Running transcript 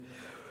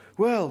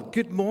Well,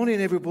 good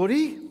morning,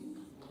 everybody.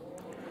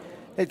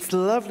 It's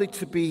lovely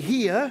to be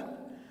here,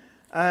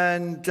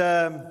 and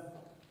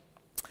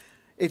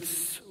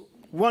it's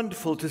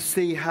wonderful to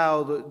see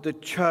how the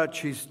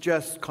church is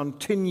just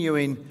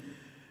continuing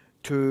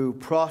to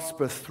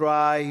prosper,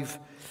 thrive,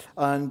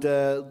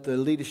 under the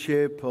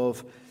leadership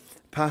of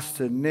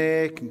Pastor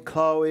Nick and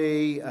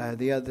Chloe,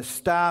 the other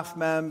staff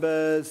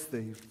members,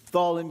 the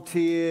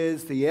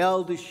volunteers, the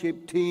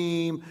eldership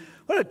team.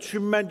 What a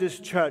tremendous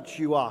church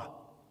you are.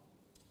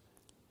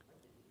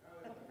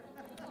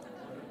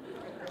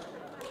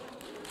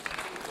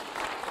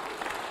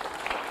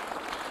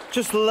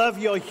 Just love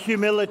your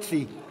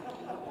humility.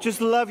 Just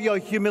love your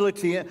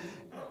humility.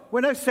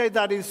 When I say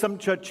that in some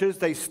churches,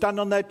 they stand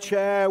on their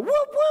chair. Woo,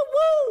 woo,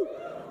 woo.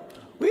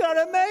 We are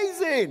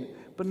amazing.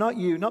 But not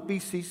you, not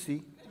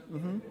BCC.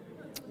 Mm-hmm.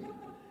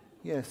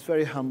 Yes,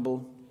 very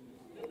humble.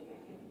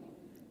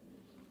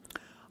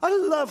 I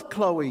love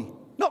Chloe.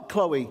 Not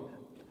Chloe.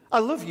 I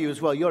love you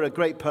as well. You're a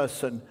great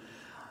person.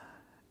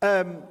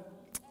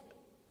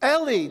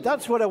 Ellie,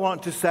 that's what I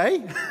want to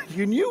say.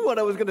 You knew what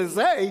I was going to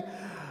say.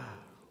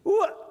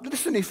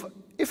 Listen,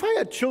 if I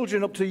had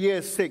children up to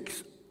year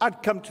 6,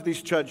 I'd come to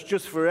this church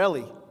just for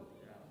Ellie.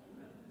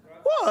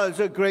 Well, it was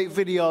a great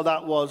video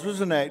that was,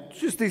 wasn't it?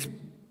 Just this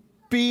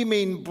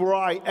beaming,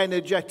 bright,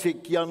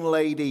 energetic young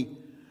lady.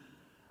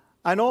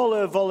 And all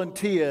her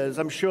volunteers,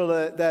 I'm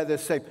sure they're the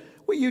same.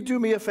 Will you do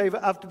me a favor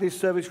after this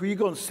service? Will you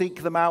go and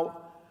seek them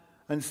out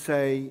and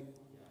say,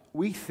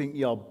 we think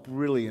you're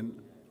brilliant?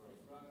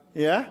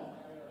 Yeah?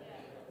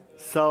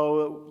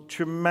 So,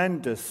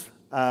 tremendous.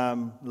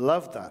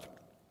 Love that.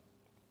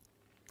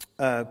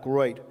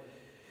 Great.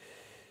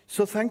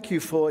 So thank you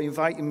for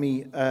inviting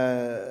me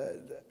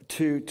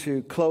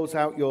to close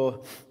out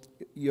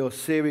your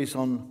series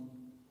on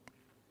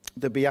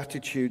the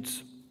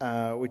Beatitudes,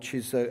 which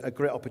is a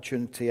great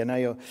opportunity, and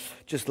I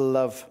just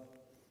love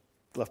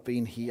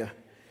being here.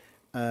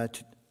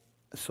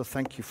 So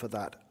thank you for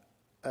that.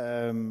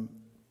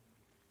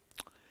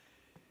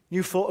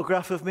 New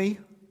photograph of me.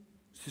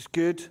 This is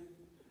good.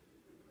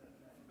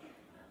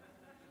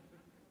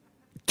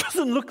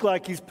 Doesn't look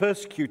like he's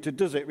persecuted,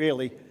 does it,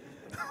 really?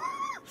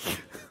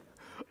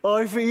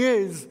 Or if he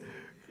is,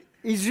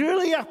 he's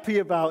really happy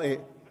about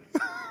it.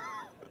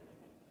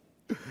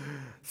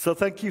 So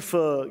thank you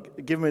for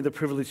giving me the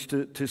privilege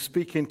to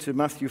speak into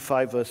Matthew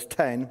 5, verse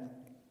 10.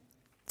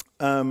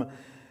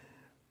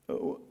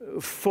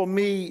 For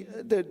me,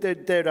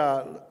 there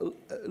are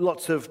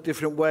lots of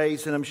different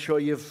ways, and I'm sure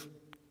you've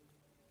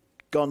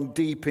gone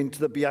deep into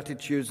the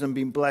Beatitudes and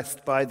been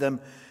blessed by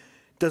them.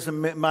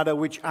 Doesn't matter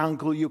which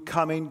angle you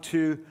come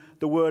into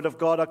the Word of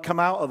God or come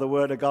out of the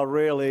Word of God,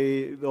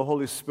 really. The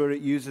Holy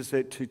Spirit uses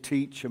it to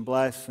teach and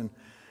bless, and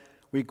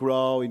we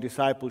grow in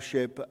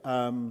discipleship.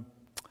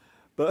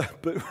 But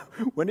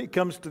when it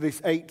comes to this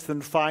 8th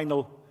and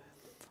final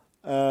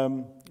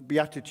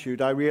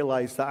Beatitude, I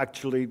realize that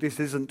actually this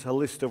isn't a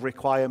list of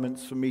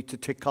requirements for me to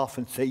tick off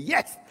and say,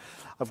 yes,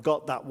 I've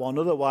got that one.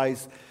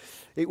 Otherwise,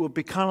 it would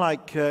be kind of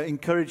like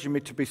encouraging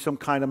me to be some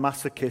kind of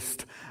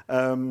masochist,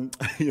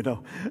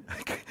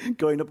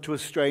 going up to a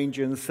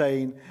stranger and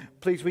saying,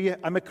 please,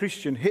 I'm a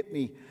Christian, hit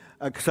me,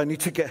 because I need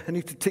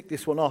to tick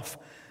this one off.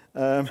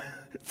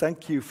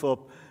 Thank you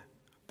for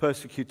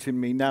persecuting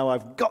me. Now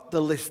I've got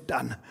the list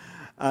done,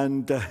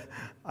 and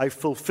I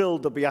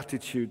fulfilled the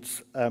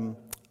Beatitudes.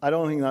 I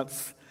don't think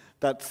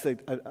that's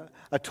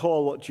at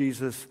all what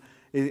Jesus,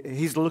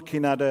 he's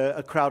looking at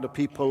a crowd of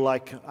people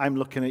like I'm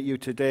looking at you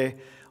today,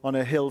 on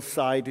a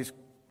hillside.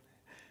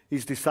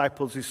 His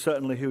disciples is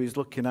certainly who he's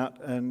looking at,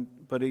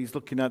 but he's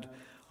looking at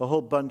a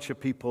whole bunch of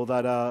people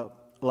that are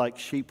like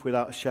sheep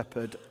without a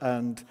shepherd,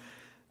 and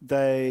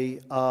they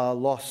are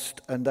lost,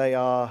 and they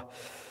are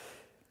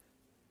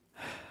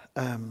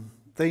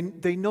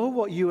they know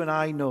what you and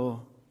I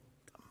know.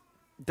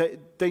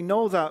 They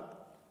know that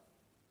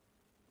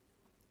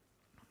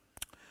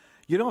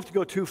you don't have to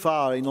go too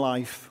far in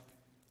life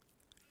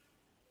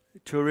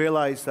to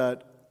realize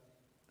that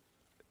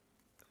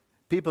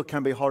people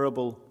can be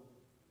horrible.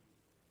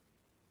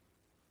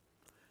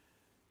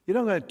 You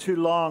don't go too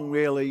long,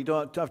 really. You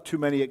don't have too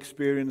many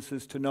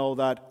experiences to know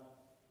that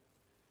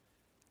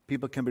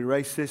people can be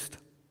racist,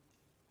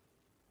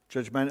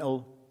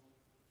 judgmental.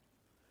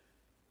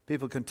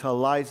 People can tell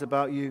lies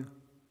about you,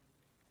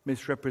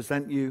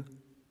 misrepresent you.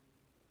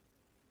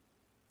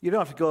 You don't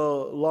have to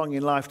go long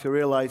in life to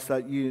realize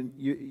that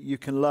you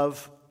can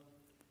love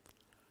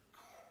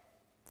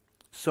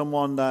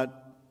someone that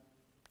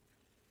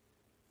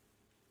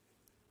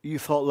you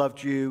thought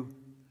loved you,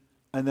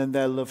 and then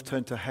their love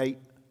turned to hate.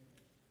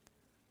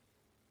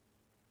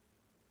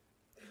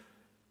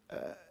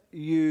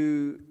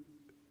 You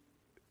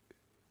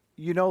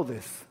know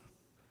this.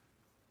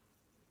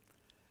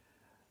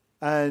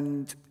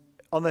 And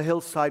on the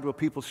hillside were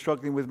people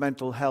struggling with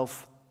mental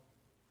health,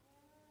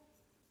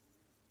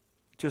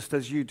 just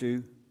as you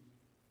do,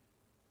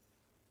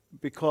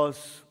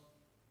 because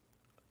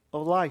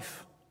of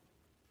life.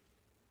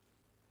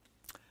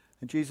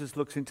 And Jesus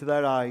looks into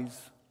their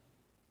eyes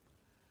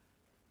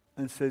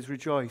and says,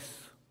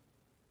 rejoice.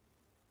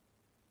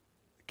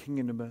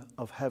 kingdom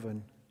of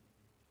heaven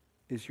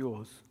is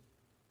yours.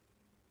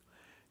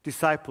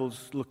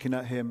 Disciples looking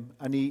at him,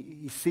 and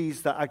he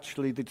sees that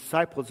actually the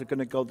disciples are going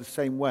to go the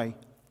same way.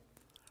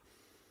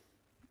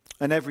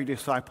 And every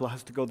disciple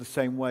has to go the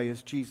same way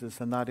as Jesus,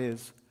 and that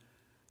is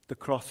the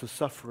cross of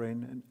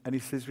suffering. And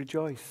he says,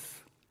 rejoice.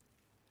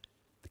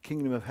 The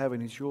kingdom of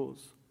heaven is yours.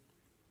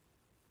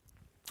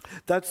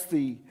 That's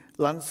the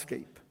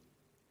landscape.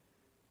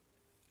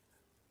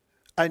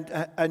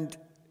 And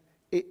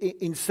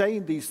in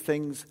saying these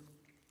things,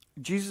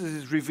 Jesus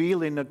is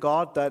revealing a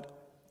God that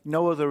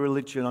no other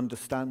religion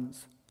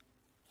understands.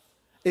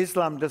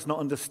 Islam does not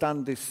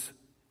understand this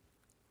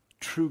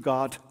true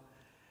God,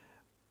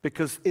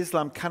 because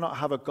Islam cannot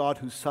have a God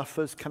who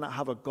suffers, cannot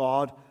have a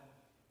God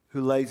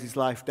who lays his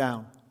life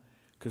down,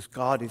 because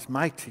God is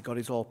mighty, God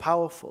is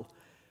all-powerful.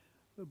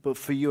 But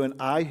for you and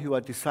I, who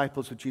are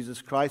disciples of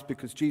Jesus Christ,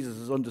 because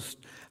Jesus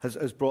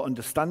has brought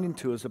understanding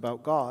to us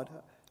about God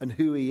and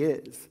who he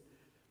is,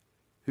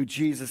 who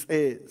Jesus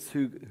is,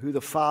 who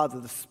the Father,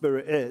 the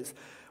Spirit is,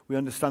 we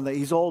understand that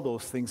he's all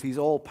those things. He's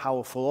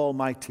all-powerful,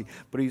 almighty,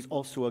 but he's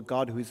also a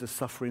God who is a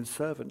suffering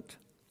servant.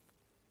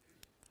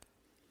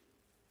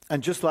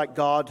 And just like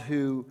God,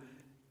 who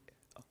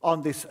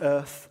on this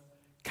earth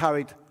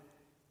carried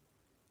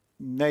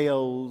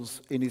nails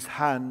in his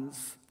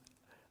hands,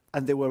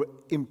 and they were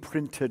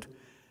imprinted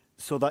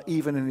so that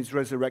even in his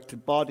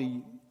resurrected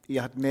body, he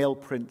had nail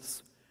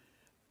prints.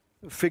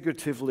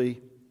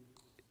 Figuratively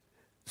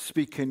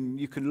speaking,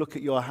 you can look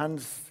at your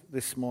hands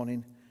this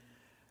morning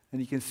and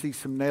you can see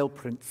some nail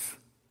prints.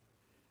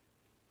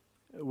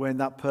 When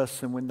that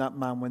person, when that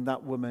man, when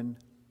that woman,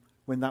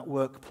 when that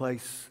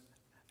workplace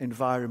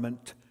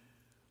environment,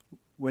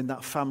 when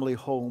that family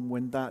home,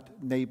 when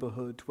that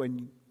neighborhood,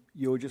 when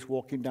you were just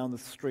walking down the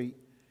street,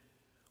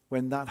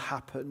 when that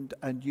happened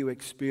and you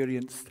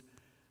experienced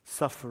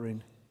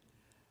suffering,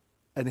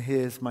 and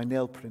here's my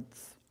nail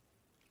prints.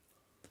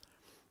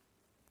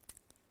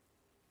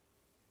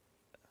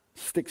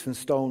 Sticks and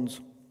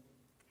stones.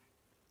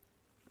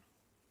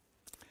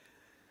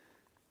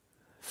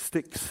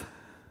 Sticks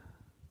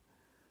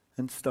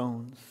and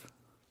stones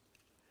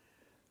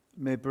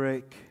may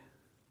break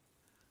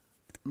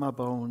my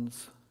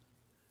bones,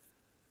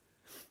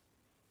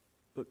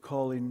 but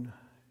calling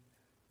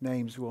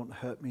names won't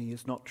hurt me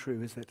is not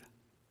true, is it?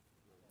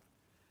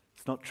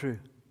 It's not true.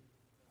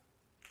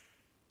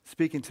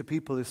 Speaking to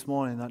people this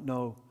morning that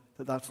know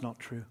that that's not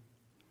true.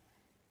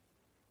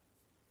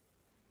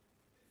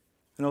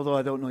 And although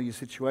I don't know your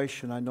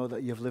situation, I know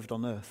that you've lived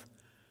on earth.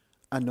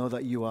 I know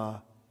that you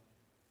are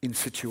in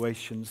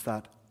situations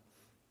that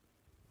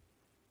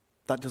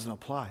doesn't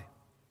apply,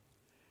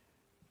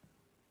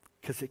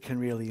 because it can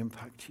really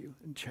impact you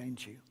and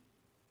change you.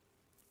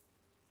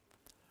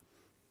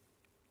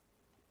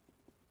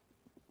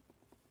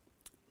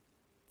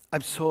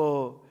 I'm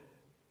so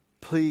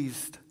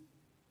pleased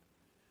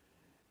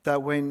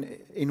that when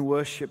in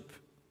worship,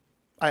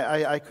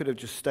 I could have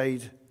just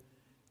stayed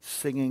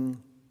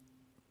singing.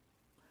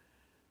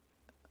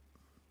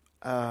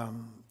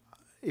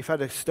 If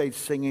I'd have stayed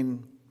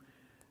singing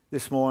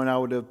this morning, I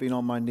would have been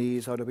on my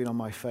knees, I would have been on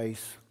my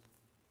face.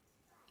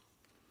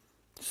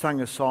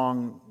 Sang a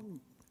song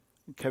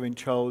Kevin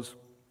chose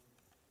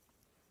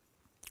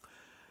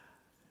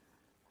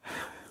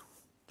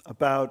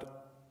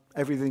about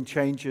everything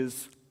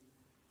changes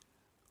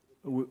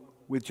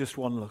with just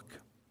one look.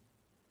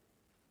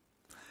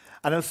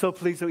 And I'm so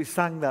pleased that we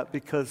sang that,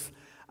 because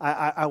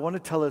I want to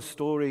tell a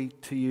story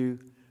to you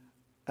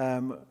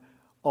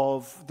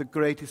of the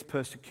greatest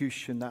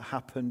persecution that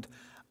happened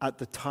at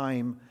the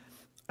time,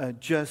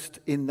 just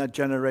in that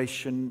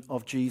generation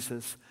of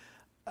Jesus.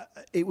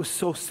 It was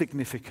so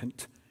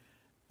significant.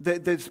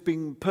 There's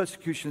been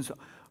persecutions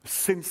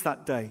since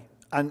that day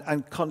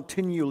and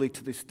continually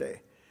to this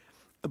day.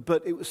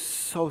 But it was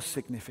so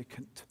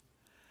significant.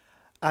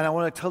 And I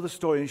want to tell the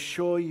story and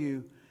show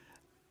you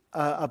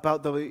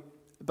about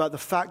the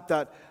fact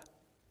that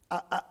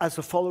as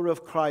a follower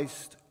of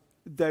Christ,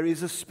 there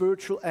is a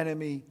spiritual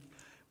enemy.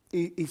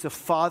 He's a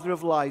father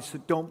of lies, so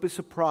don't be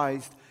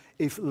surprised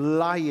if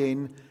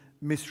lying,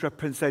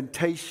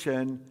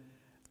 misrepresentation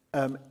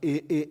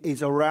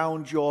is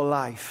around your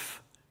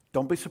life.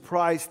 Don't be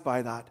surprised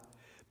by that,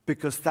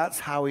 because that's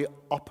how he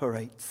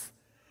operates.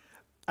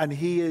 And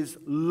he is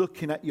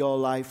looking at your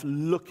life,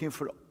 looking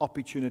for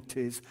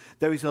opportunities.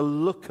 There is a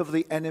look of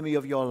the enemy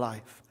of your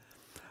life.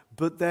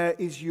 But there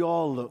is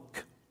your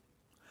look.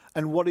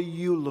 And what are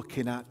you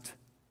looking at?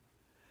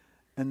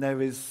 And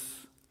there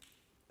is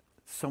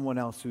someone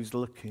else who's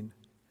looking.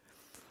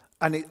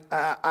 And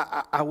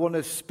I want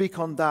to speak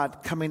on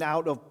that, coming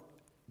out of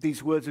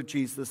these words of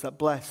Jesus, that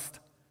blessed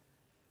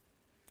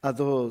are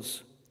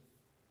those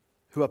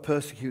who are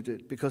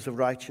persecuted because of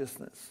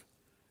righteousness,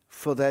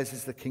 for theirs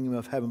is the kingdom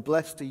of heaven.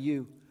 Blessed are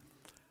you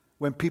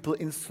when people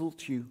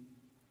insult you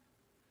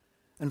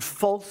and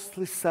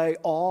falsely say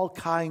all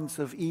kinds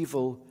of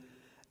evil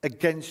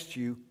against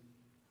you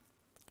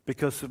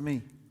because of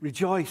me.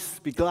 Rejoice,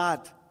 be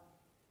glad,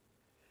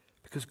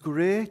 because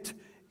great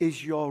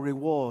is your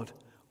reward.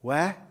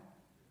 Where?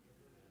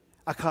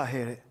 I can't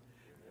hear it.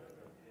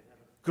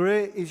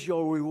 Great is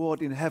your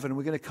reward in heaven.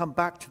 We're going to come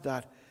back to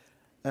that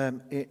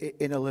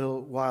in a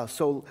little while.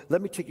 So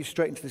let me take you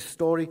straight into this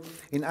story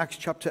in Acts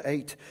chapter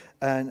 8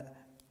 and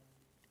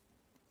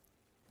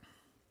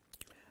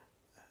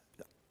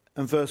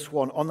verse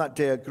 1. On that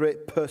day, a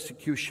great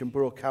persecution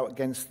broke out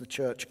against the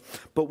church.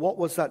 But what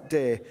was that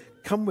day?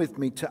 Come with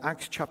me to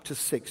Acts chapter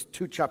 6,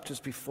 2 chapters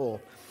before.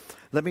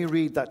 Let me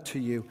read that to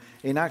you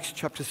in Acts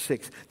chapter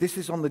 6. This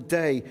is on the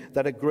day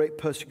that a great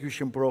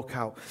persecution broke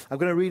out. I'm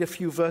going to read a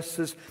few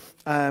verses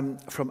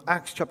from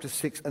Acts chapter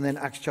 6 and then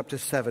Acts chapter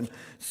 7.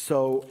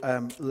 So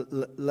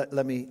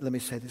let me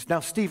say this.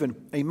 Now Stephen,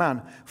 a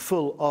man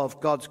full of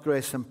God's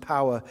grace and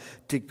power,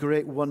 did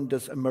great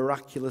wonders and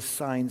miraculous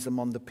signs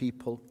among the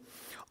people.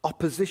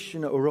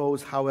 Opposition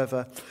arose,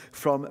 however,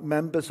 from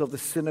members of the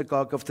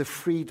synagogue of the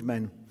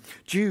freedmen,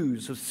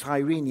 Jews of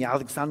Cyrene,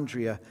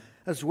 Alexandria,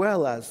 as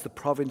well as the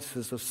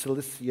provinces of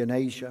Cilicia and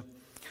Asia.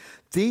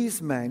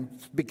 These men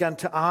began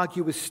to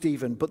argue with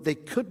Stephen, but they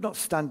could not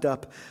stand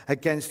up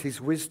against his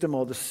wisdom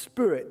or the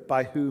Spirit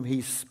by whom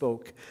he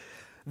spoke.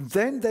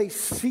 Then they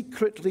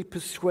secretly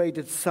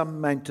persuaded some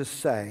men to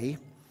say,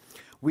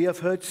 "We have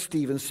heard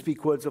Stephen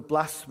speak words of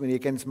blasphemy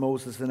against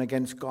Moses and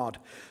against God."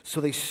 So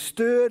they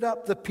stirred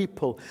up the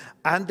people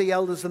and the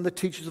elders and the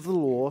teachers of the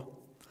law,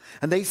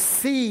 and they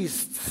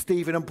seized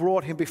Stephen and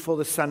brought him before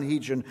the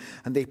Sanhedrin,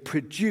 and they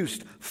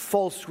produced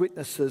false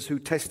witnesses who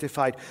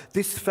testified,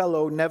 "This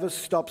fellow never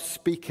stops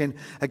speaking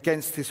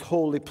against this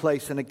holy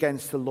place and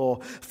against the law.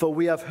 For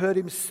we have heard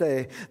him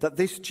say that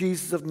this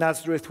Jesus of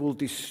Nazareth will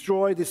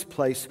destroy this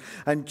place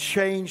and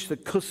change the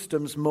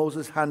customs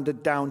Moses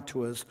handed down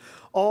to us."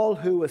 All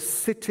who were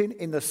sitting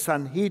in the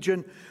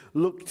Sanhedrin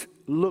looked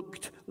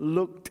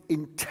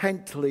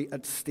intently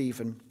at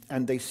Stephen,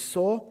 and they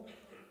saw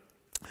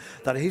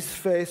that his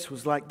face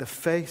was like the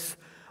face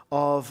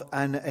of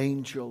an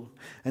angel.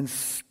 And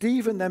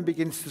Stephen then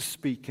begins to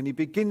speak, and he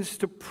begins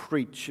to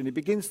preach, and he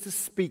begins to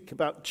speak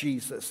about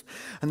Jesus.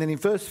 And then in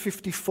verse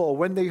 54,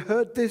 when they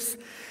heard this,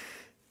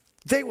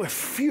 they were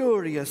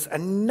furious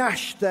and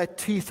gnashed their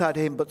teeth at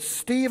him. But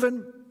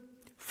Stephen,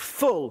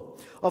 full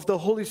of the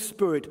Holy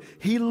Spirit,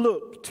 he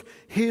looked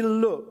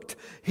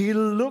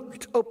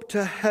up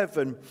to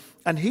heaven,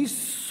 and he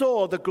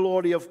saw the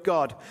glory of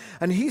God,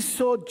 and he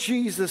saw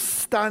Jesus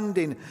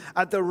standing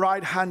at the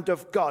right hand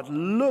of God.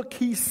 "Look,"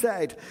 he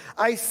said,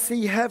 "I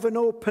see heaven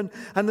open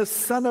and the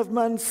Son of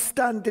Man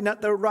standing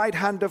at the right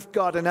hand of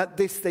God." And at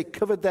this they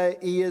covered their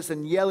ears,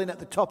 and yelling at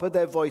the top of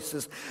their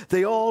voices,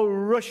 they all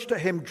rushed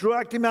at him,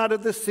 dragged him out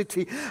of the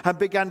city, and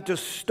began to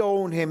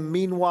stone him.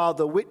 Meanwhile,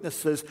 the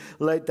witnesses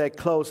laid their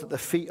clothes at the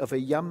feet of a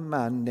young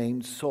man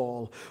named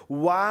Saul.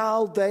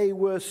 While they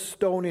were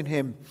stoning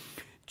him,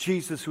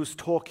 Jesus was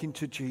talking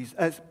to Jesus,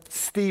 as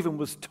Stephen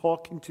was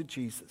talking to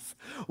Jesus.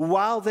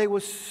 While they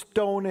were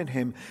stoning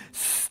him,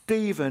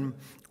 Stephen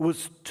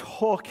was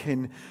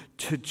talking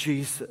to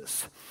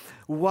Jesus.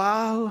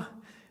 While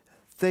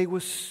they were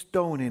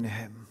stoning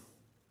him,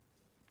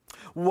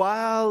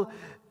 while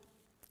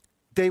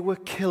they were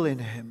killing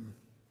him,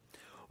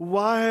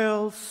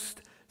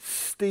 whilst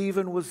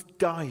Stephen was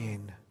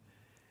dying,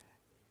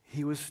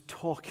 he was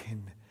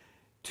talking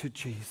to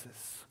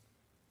Jesus.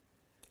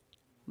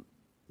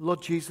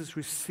 "Lord Jesus,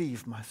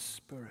 receive my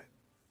spirit.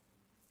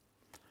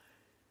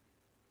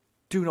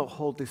 Do not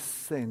hold this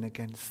sin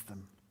against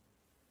them."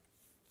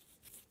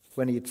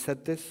 When he had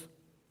said this,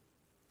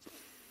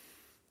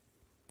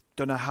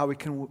 don't know how we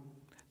can,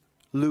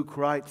 Luke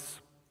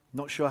writes,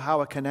 "Not sure how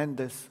I can end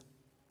this."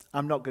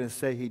 I'm not going to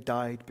say he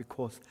died,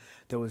 because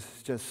there was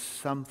just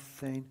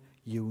something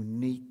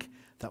unique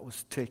that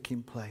was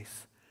taking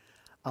place.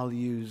 I'll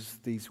use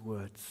these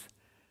words.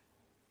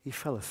 He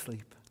fell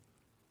asleep.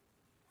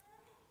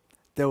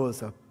 There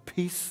was a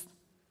peace.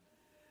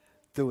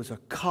 There was a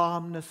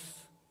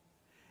calmness.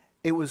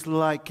 It was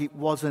like it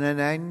wasn't an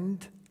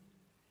end.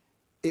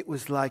 It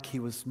was like he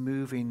was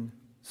moving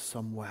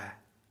somewhere.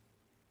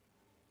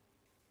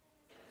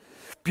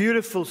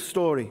 Beautiful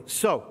story.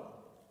 So,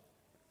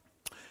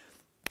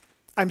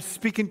 I'm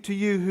speaking to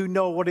you who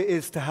know what it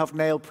is to have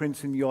nail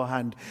prints in your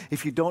hand.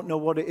 If you don't know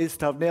what it is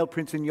to have nail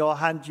prints in your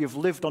hand, you've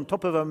lived on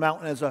top of a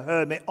mountain as a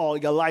hermit all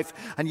your life,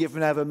 and you've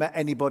never met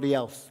anybody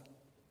else.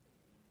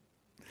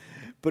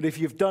 But if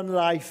you've done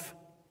life,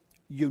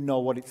 you know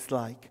what it's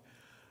like.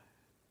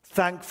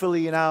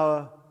 Thankfully, in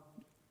our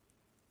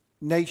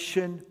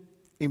nation,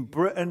 in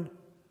Britain,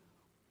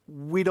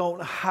 we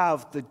don't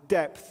have the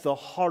depth, the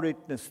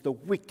horridness, the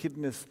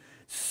wickedness,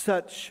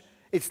 such.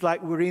 It's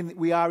like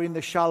we are in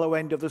the shallow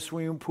end of the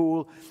swimming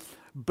pool,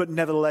 but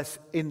nevertheless,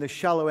 in the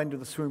shallow end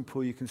of the swimming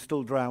pool, you can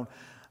still drown.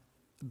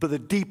 But the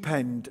deep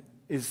end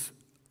is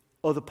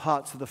other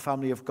parts of the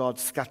family of God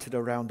scattered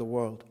around the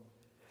world.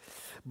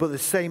 But the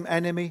same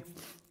enemy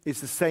is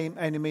the same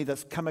enemy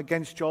that's come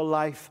against your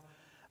life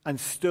and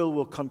still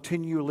will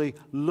continually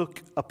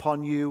look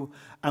upon you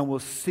and will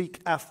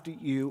seek after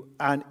you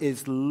and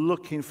is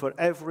looking for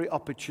every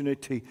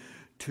opportunity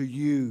to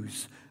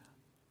use.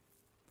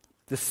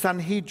 The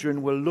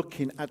Sanhedrin were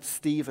looking at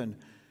Stephen.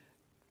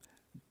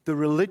 The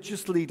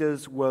religious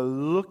leaders were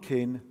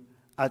looking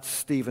at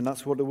Stephen.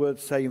 That's what the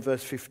words say in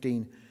verse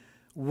 15.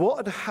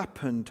 What had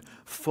happened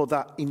for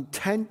that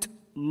intent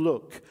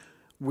look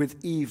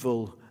with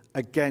evil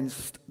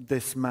against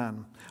this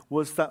man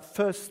was that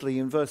firstly,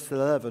 in verse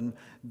 11,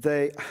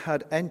 they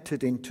had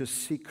entered into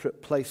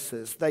secret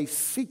places. They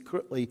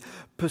secretly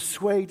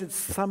persuaded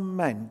some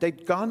men.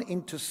 They'd gone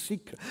into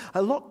secret.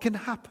 A lot can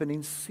happen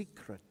in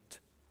secret.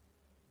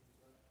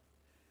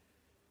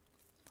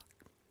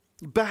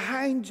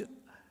 Behind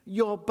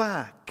your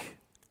back,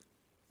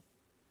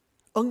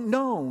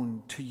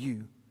 unknown to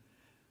you,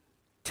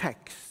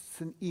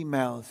 texts and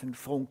emails and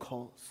phone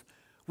calls,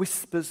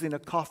 whispers in a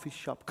coffee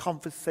shop,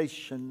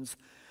 conversations,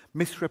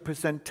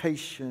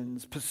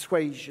 misrepresentations,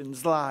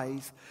 persuasions,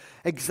 lies,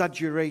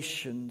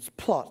 exaggerations,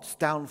 plots,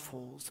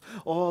 downfalls,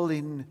 all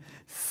in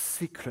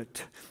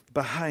secret,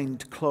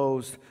 behind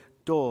closed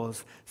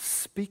doors,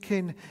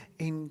 speaking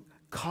in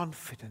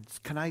confidence.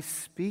 Can I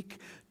speak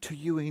to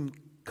you in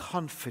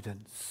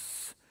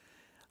confidence?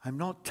 I'm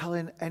not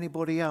telling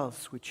anybody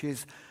else, which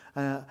is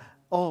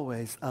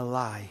always a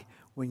lie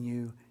when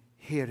you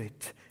hear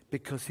it,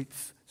 because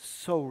it's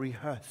so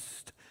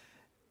rehearsed.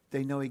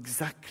 They know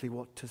exactly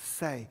what to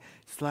say.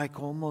 It's like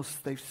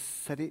almost they've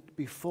said it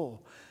before.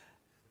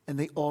 And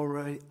they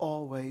already,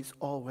 always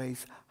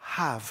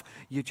have.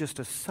 You're just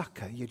a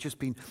sucker. You're just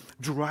been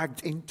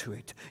dragged into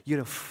it.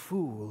 You're a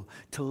fool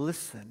to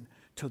listen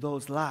to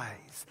those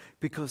lies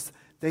because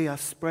they are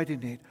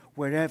spreading it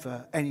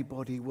wherever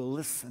anybody will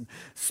listen,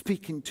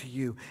 speaking to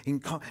you.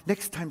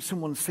 Next time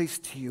someone says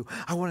to you,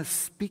 I want to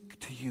speak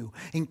to you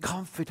in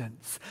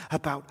confidence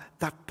about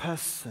that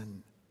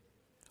person,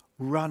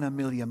 run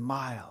 1,000,000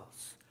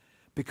 miles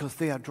because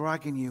they are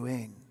dragging you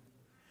in.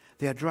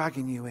 They are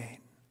dragging you in.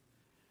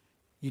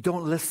 You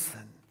don't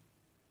listen.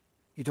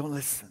 You don't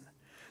listen.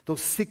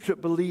 Those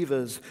secret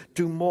believers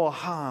do more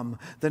harm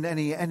than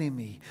any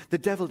enemy. The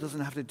devil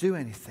doesn't have to do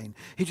anything.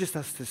 He just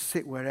has to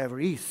sit wherever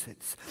he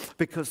sits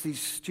because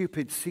these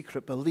stupid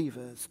secret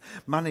believers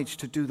manage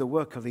to do the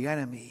work of the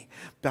enemy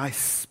by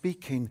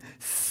speaking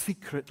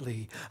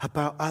secretly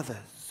about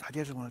others. I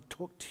just want to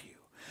talk to you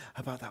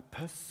about that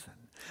person.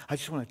 I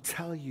just want to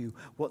tell you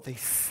what they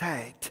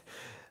said.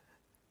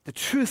 The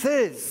truth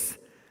is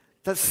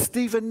that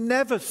Stephen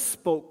never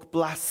spoke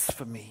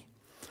blasphemy,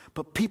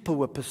 but people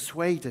were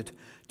persuaded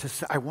to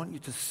say, I want you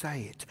to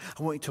say it.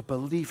 I want you to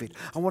believe it.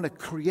 I want to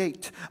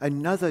create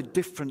another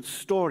different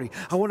story.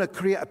 I want to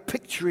create a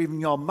picture in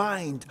your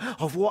mind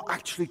of what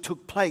actually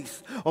took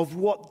place, of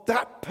what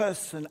that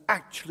person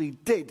actually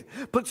did.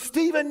 But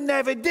Stephen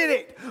never did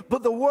it.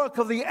 But the work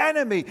of the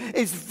enemy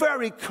is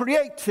very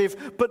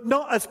creative, but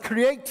not as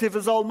creative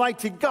as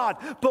Almighty God.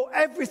 But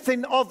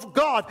everything of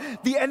God,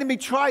 the enemy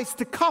tries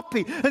to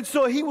copy. And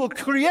so he will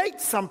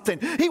create something.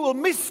 He will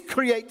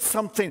miscreate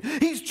something.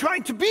 He's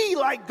trying to be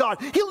like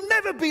God. He'll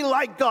never be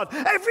like God.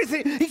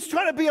 Everything. He's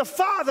trying to be a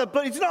father,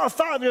 but he's not a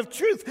father of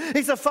truth.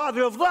 He's a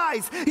father of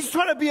lies. He's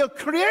trying to be a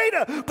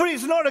creator, but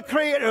he's not a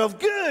creator of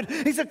good.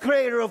 He's a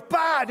creator of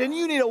bad, and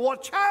you need to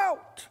watch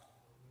out.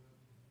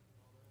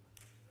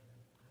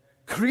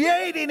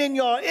 Creating in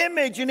your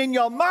image and in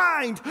your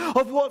mind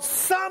of what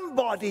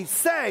somebody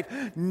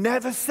said.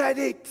 Never said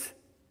it.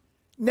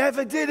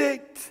 Never did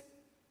it.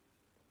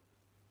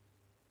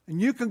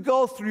 And you can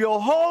go through your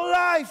whole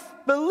life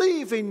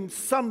believing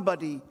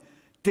somebody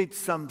did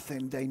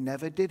something. They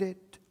never did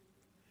it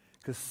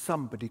because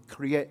somebody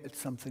created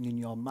something in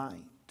your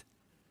mind.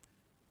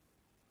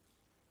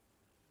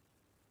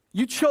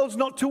 You chose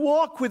not to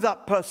walk with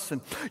that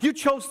person. You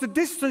chose to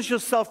distance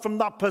yourself from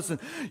that person.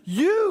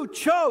 You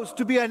chose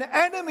to be an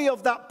enemy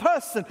of that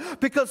person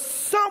because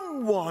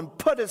someone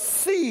put a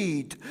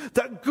seed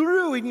that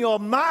grew in your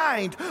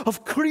mind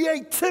of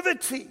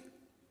creativity.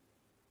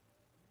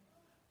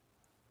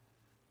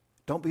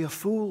 Don't be a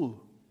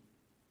fool.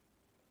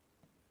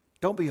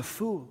 Don't be a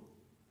fool.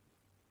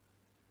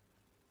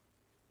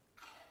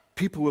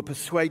 People were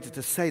persuaded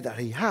to say that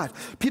he had.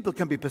 People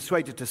can be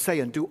persuaded to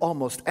say and do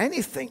almost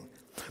anything.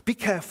 Be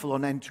careful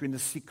on entering the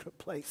secret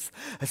place,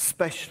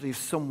 especially if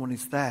someone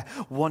is there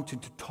wanting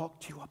to talk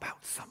to you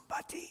about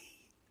somebody.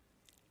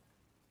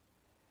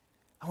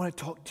 I want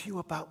to talk to you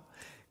about,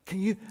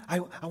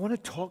 I want to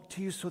talk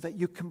to you so that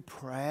you can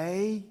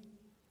pray.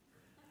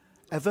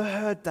 Ever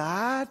heard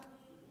that?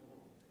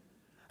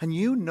 And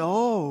you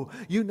know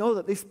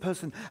that this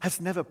person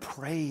has never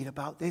prayed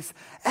about this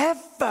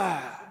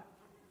ever.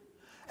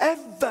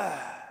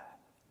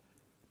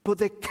 But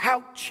they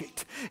couch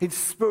it in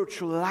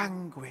spiritual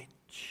language.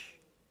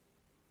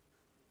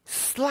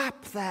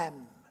 Slap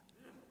them.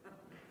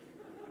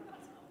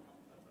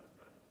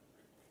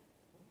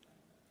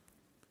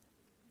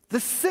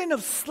 The sin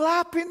of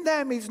slapping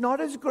them is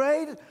not as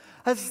great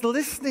as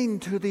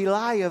listening to the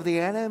lie of the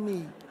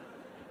enemy.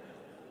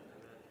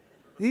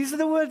 These are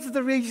the words of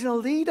the regional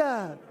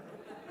leader.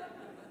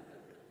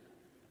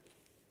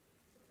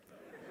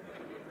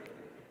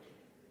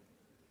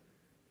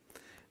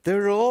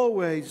 There are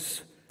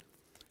always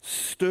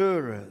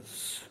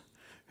stirrers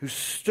who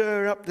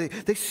stirred up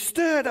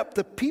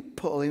the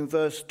people in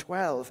verse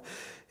 12.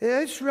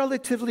 It's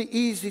relatively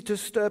easy to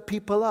stir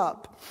people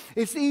up.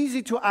 It's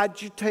easy to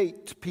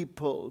agitate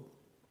people.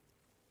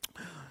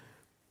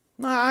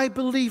 I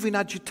believe in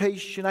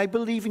agitation. I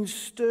believe in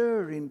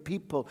stirring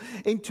people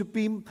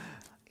into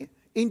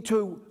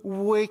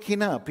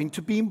waking up,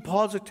 into being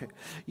positive.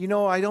 You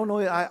know, I don't know,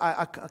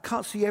 I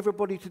can't see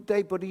everybody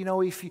today, but you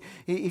know,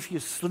 if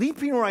you're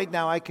sleeping right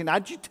now, I can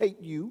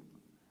agitate you.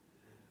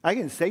 I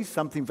can say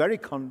something very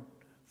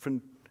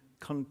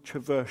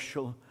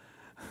controversial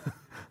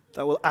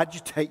that will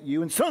agitate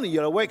you, and suddenly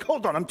you're awake.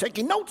 Hold on, I'm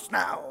taking notes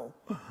now.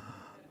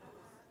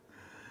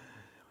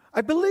 I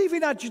believe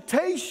in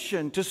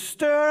agitation, to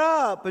stir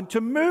up and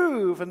to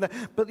move.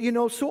 But, you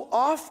know, so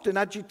often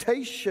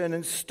agitation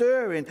and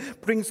stirring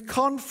brings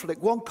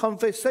conflict. One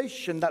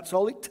conversation, that's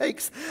all it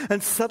takes.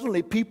 And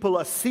suddenly people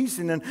are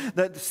seizing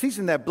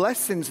their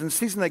blessings and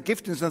seizing their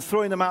giftings and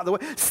throwing them out of the way.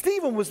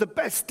 Stephen was the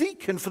best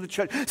deacon for the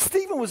church.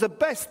 Stephen was the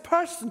best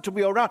person to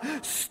be around.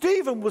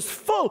 Stephen was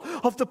full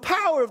of the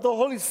power of the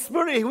Holy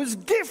Spirit. He was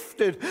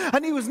gifted.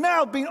 And he was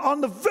now being on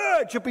the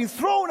verge of being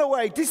thrown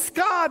away,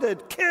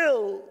 discarded,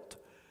 killed.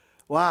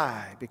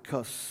 Why?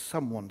 Because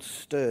someone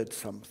stirred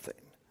something.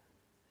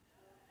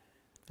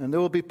 And there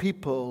will be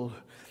people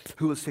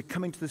who will say,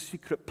 come into the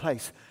secret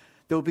place.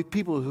 There will be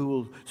people who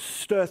will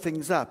stir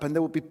things up. And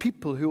there will be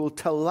people who will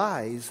tell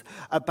lies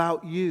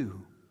about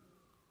you.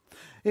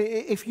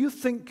 If you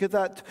think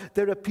that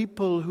there are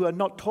people who are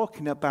not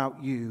talking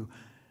about you,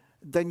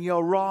 then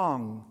you're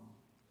wrong.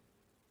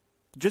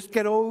 Just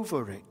get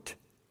over it.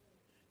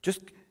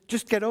 Just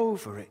get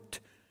over it.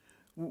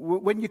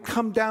 When you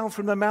come down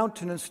from the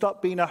mountain and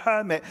stop being a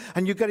hermit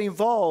and you get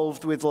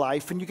involved with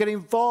life and you get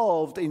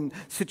involved in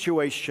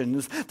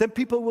situations, then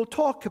people will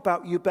talk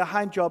about you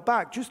behind your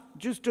back. Just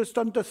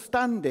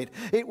understand it.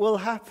 It will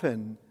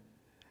happen.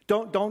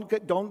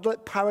 Don't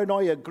let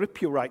paranoia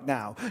grip you right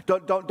now.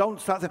 Don't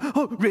start thinking,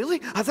 oh,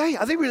 really? Are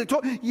they really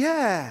talking?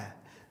 Yeah,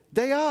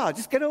 they are.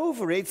 Just get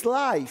over it. It's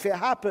life. It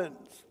happens.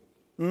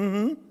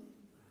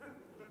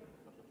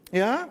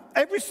 Yeah?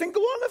 Every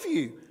single one of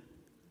you.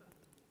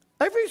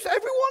 Every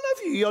one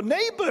of you, your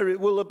neighbor, it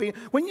will have been.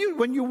 When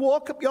you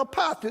walk up your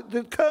path,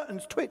 the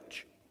curtains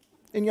twitch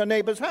in your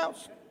neighbor's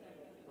house.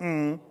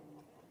 You're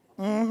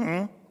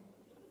on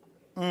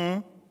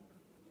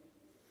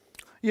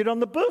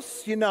the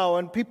bus, you know,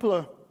 and people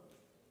are,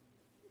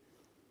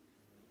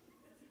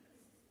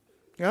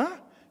 yeah,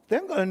 they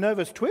haven't got a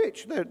nervous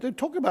twitch. They're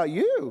talking about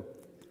you.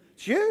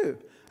 It's you.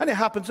 And it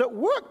happens at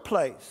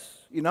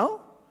workplace, you know.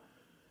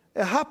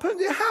 It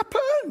happens.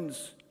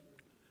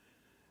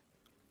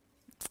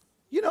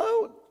 You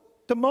know,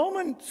 the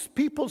moment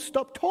people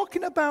stop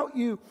talking about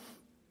you,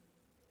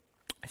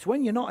 it's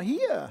when you're not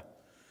here.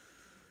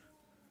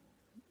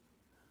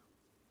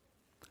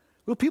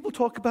 Will people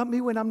talk about me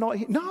when I'm not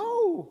here?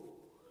 No,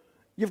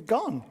 you've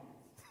gone.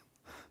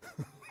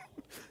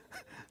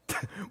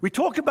 We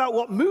talk about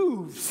what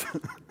moves.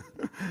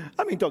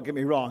 I mean, don't get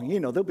me wrong. You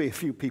know, there'll be a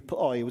few people,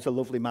 oh, he was a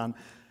lovely man.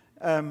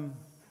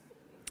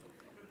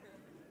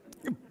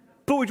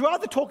 But we'd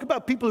rather talk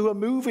about people who are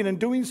moving and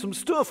doing some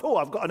stuff. Oh,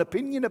 I've got an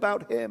opinion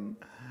about him.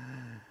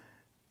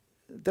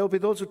 There'll be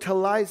those who tell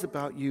lies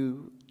about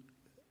you.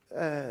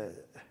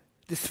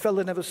 This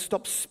fella never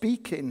stops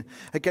speaking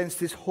against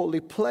this holy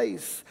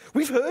place.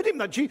 We've heard him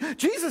that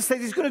Jesus said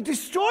he's going to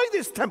destroy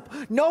this temple.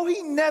 No,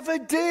 he never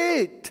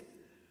did.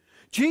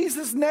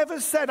 Jesus never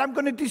said, I'm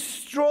going to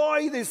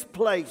destroy this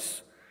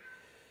place.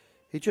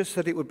 He just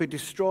said it would be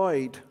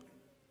destroyed.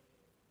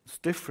 It's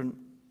different.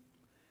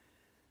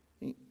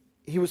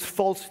 He was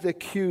falsely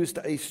accused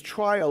at his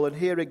trial, and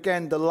here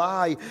again the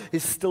lie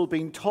is still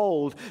being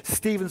told.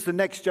 Stephen's the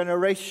next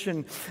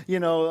generation.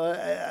 You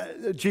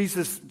know,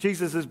 Jesus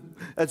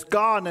has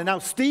gone, and now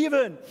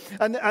Stephen.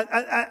 And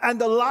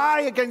the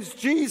lie against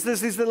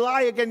Jesus is the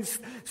lie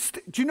against...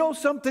 Do you know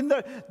something?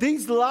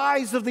 These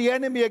lies of the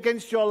enemy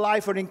against your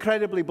life are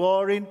incredibly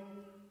boring.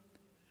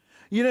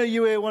 You know,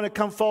 you want to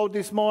come forward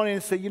this morning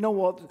and say, you know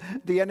what,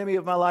 the enemy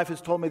of my life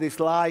has told me this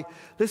lie.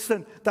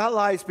 Listen, that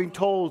lie has been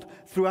told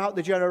throughout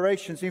the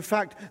generations. In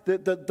fact,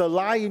 the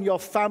lie in your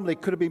family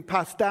could have been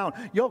passed down.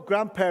 Your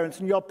grandparents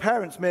and your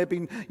parents may have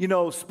been, you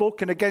know,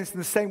 spoken against in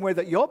the same way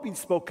that you've been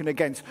spoken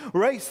against.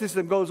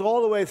 Racism goes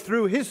all the way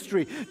through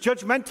history.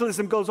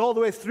 Judgmentalism goes all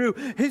the way through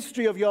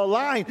history of your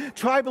line.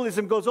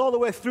 Tribalism goes all the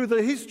way through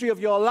the history of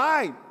your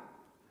line.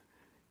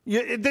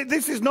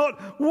 This is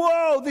not,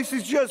 whoa, this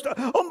is just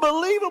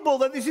unbelievable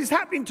that this is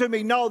happening to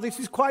me. No, this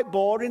is quite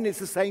boring. It's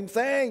the same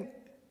thing.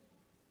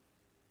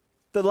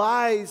 The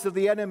lies of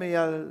the enemy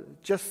are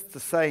just the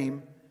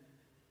same.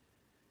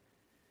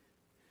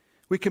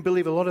 We can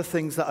believe a lot of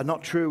things that are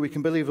not true. We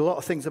can believe a lot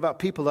of things about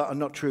people that are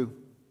not true.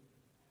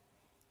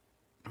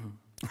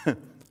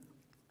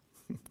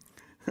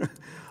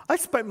 I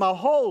spent my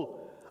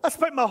whole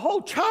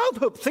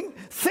childhood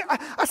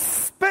I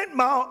spent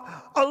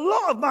a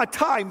lot of my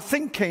time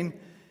thinking,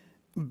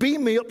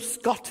 Beam Me Up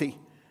Scotty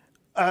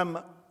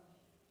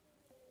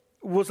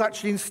was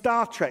actually in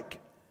Star Trek.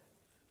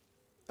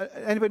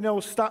 Anybody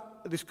know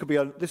this could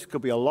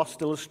be a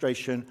lost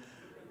illustration.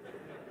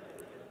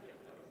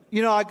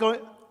 You know,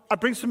 I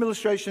bring some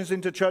illustrations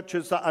into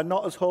churches that are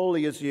not as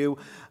holy as you,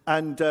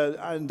 and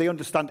they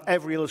understand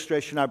every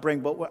illustration I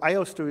bring. But I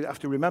also have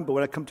to remember,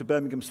 when I come to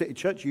Birmingham City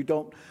Church, you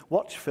don't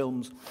watch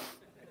films.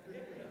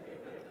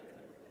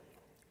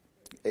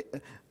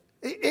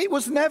 It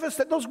was never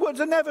said. Those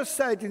words are never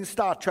said in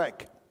Star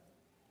Trek.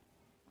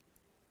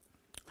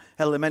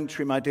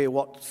 Elementary, my dear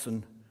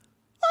Watson.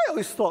 I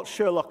always thought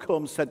Sherlock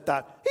Holmes said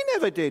that. He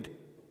never did.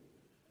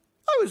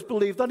 I always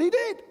believed that he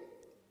did.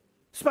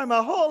 Spent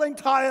my whole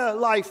entire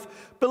life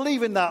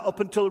believing that up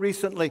until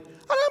recently.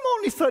 And I'm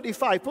only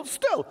 35, but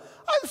still,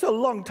 that's a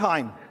long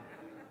time.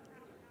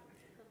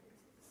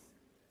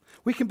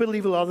 We can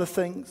believe a lot of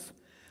things.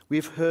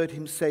 We've heard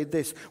him say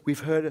this.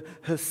 We've heard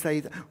her say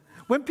that.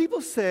 When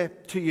people say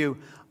to you,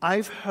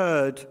 I've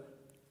heard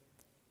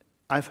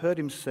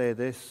him say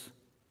this,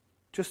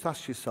 just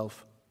ask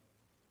yourself,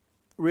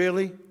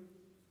 really?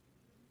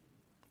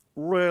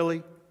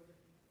 Really?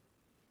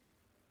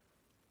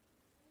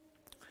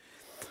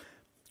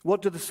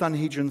 What do the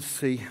Sanhedrin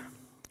see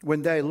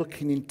when they're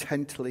looking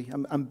intently?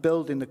 I'm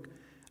building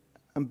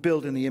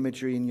the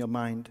imagery in your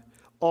mind.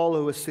 All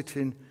who were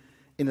sitting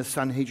in the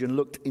Sanhedrin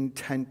looked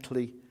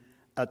intently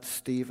at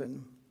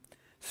Stephen.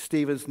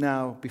 Stephen's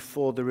now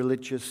before the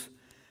religious,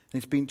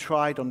 and he's been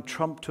tried on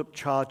trumped-up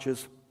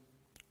charges.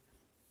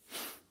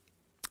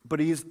 But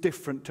he is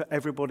different to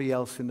everybody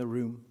else in the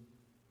room.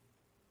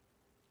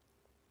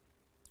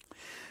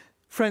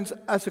 Friends,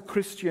 as a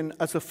Christian,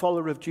 as a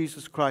follower of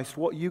Jesus Christ,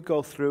 what you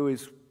go through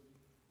is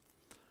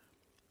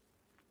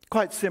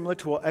quite similar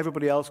to what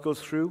everybody else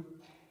goes through.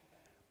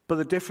 But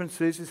the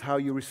difference is how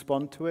you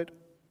respond to it.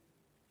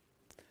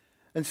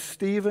 And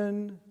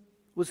Stephen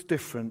was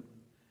different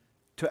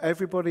to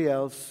everybody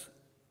else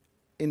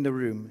in the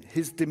room.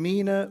 His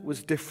demeanor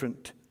was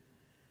different.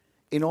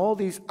 In all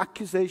these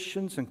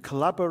accusations and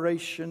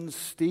collaborations,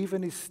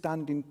 Stephen is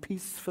standing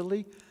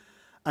peacefully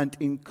and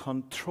in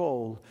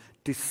control,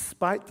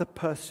 despite the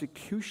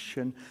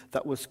persecution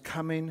that was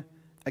coming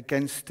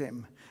against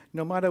him.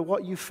 No matter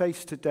what you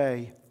face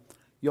today,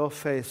 your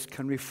face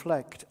can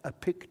reflect a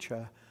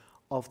picture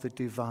of the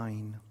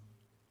divine.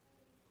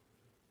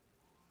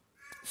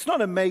 It's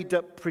not a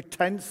made-up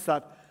pretense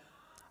that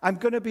I'm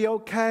going to be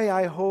okay,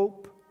 I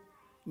hope.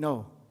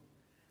 No,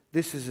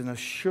 this is an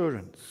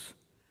assurance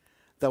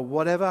that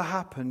whatever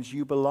happens,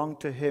 you belong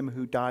to him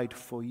who died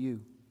for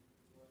you.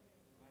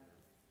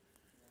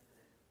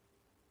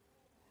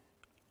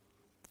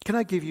 Can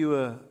I give you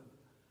a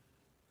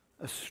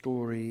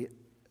story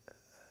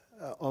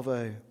of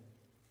a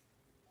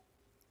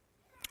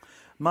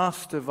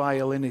master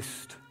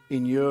violinist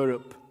in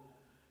Europe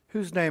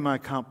whose name I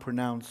can't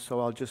pronounce, so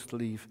I'll just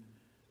leave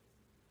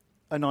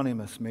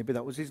anonymous. Maybe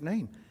that was his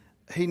name.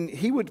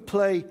 He would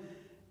play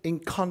in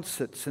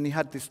concerts, and he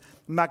had this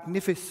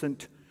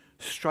magnificent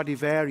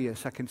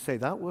Stradivarius. I can say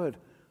that word.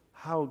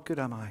 How good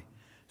am I?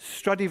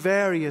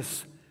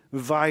 Stradivarius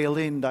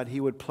violin that he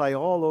would play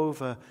all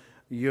over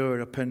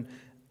Europe, and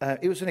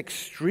it was an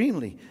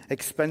extremely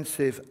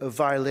expensive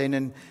violin,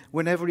 and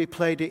whenever he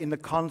played it in the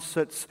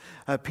concerts,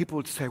 people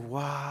would say,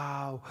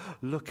 wow,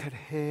 look at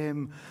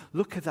him,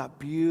 look at that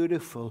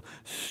beautiful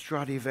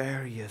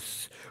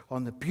Stradivarius,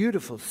 on the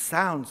beautiful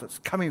sounds that's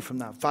coming from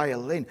that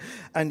violin.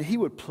 And he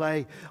would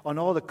play on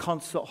all the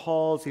concert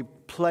halls, he'd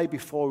play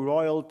before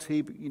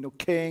royalty,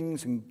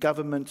 kings and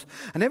governments,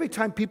 and every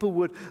time people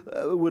would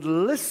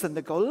listen,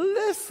 they'd go,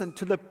 listen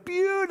to the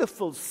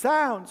beautiful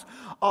sounds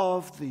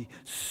of the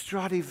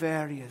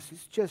Stradivarius.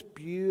 It's just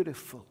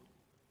beautiful.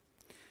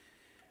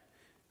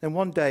 Then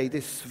one day,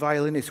 this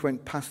violinist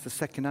went past a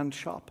second-hand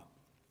shop,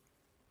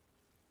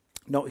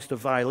 noticed a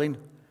violin,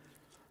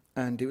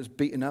 and it was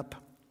beaten up.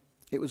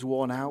 It was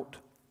worn out.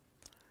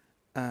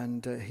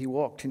 And he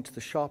walked into the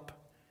shop,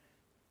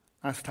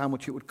 asked how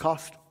much it would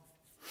cost,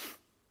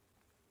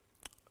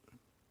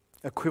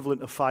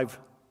 equivalent of five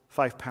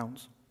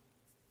pounds.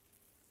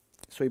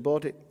 So he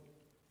bought it.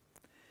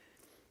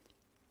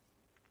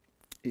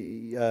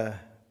 He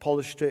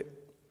polished it,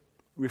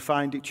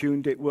 refined it,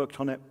 tuned it, worked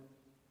on it.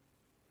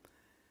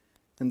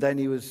 And then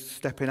he was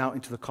stepping out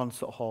into the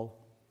concert hall.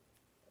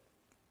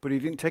 But he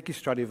didn't take his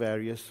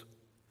Stradivarius.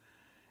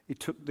 He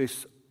took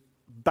this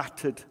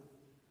battered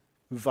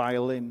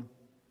violin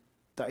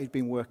that he'd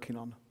been working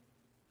on.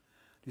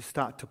 He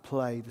started to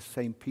play the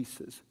same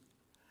pieces.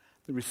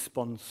 The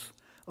response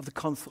of the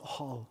concert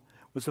hall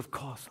was, of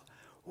course,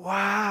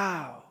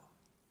 wow,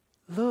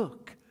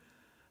 look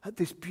at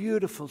this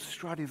beautiful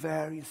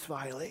Stradivarius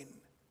violin.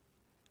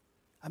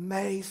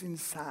 Amazing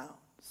sounds.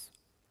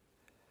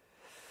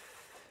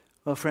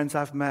 Well, friends,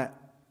 I've met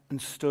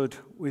and stood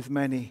with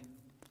many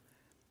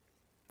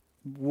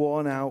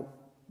worn out,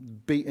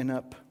 beaten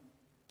up,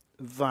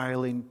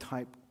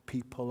 violin-type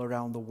people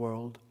around the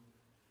world.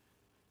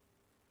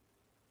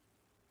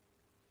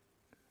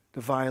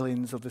 The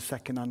violins of the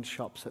second-hand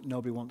shops that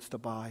nobody wants to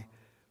buy.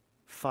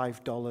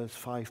 $5,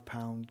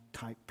 £5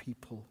 type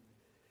people.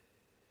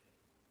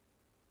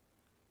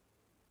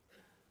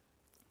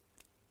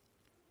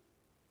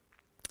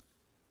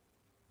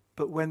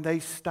 But when they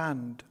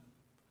stand,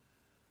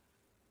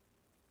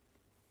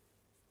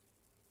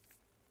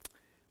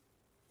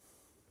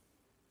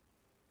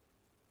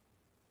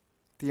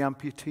 the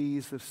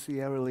amputees of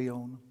Sierra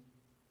Leone,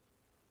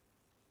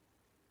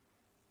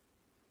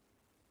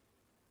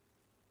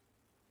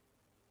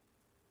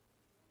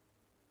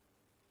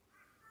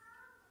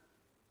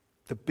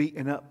 the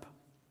beaten up,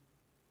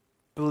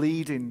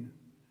 bleeding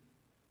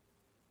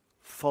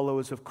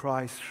followers of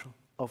Christ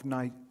of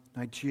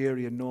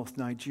Nigeria, North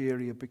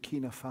Nigeria,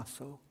 Burkina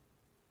Faso,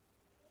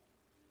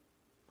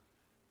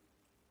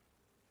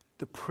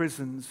 the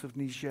prisons of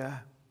Niger,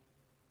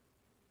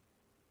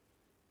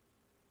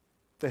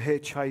 the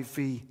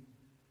HIV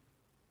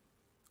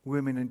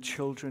women and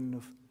children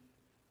of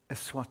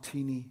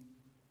Eswatini,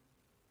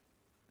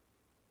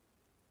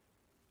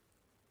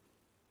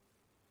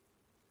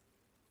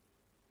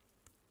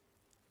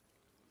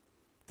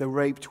 the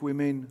raped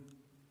women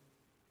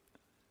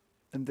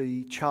and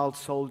the child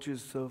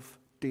soldiers of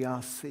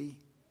DRC.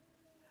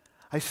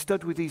 I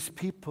stood with these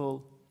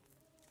people,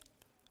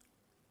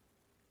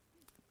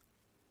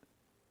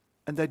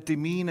 and their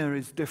demeanor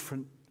is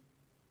different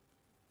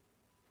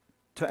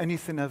to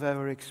anything I've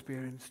ever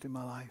experienced in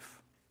my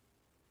life.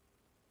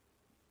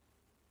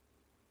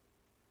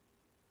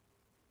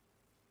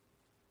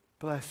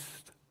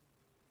 Blessed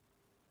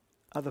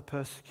are the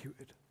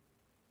persecuted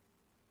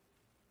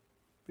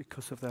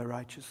because of their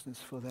righteousness,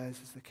 for theirs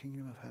is the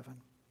kingdom of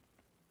heaven.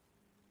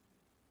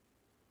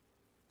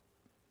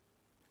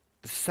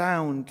 The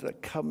sound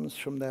that comes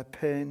from their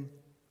pain,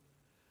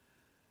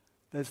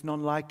 there's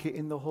none like it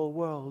in the whole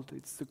world.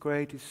 It's the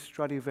greatest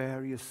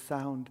Stradivarius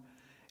sound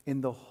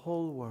in the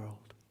whole world.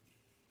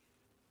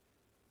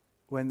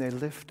 When they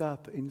lift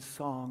up in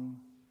song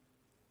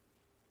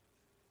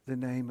the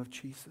name of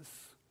Jesus.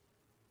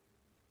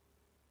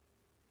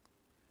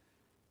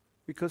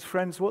 Because,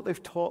 friends, what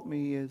they've taught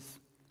me is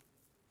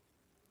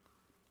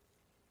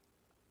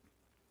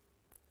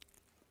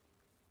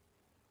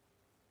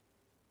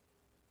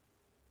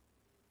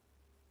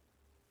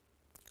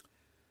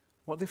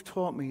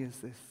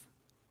this.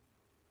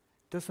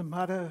 It doesn't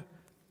matter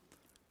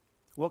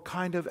what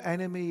kind of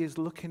enemy is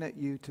looking at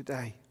you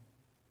today.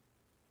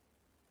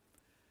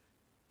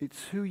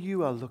 It's who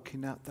you are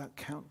looking at that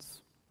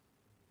counts.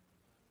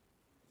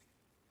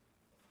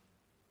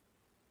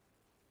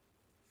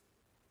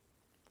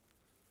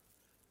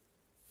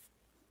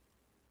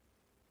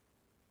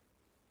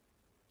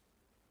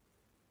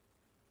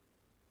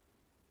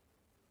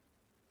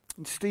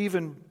 And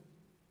Stephen,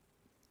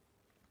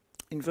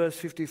 in verse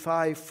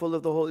 55, full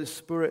of the Holy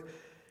Spirit,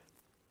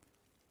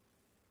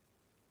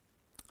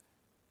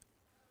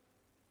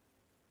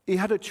 he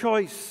had a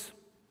choice.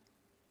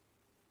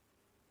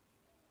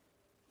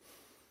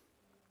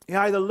 He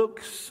either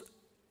looks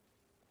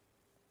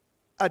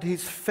at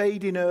his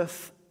fading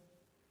earth,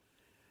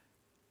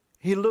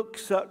 he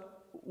looks at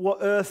what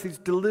earth is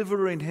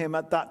delivering him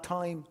at that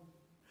time.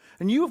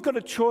 And you've got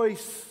a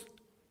choice.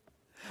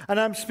 And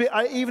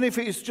even if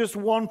it is just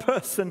one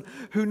person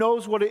who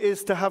knows what it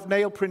is to have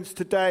nail prints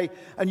today,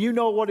 and you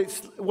know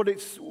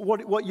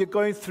what you're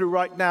going through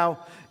right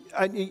now,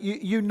 and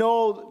you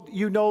know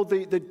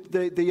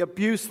the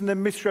abuse and the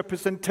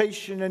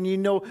misrepresentation, and you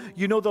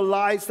know the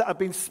lies that I've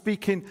been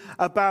speaking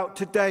about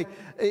today.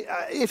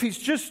 If it's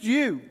just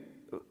you,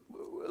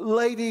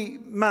 lady,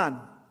 man,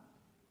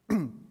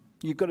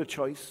 you've got a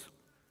choice.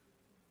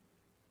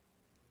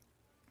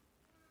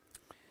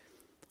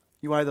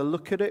 You either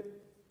look at it,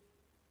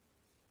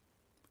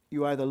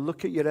 you either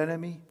look at your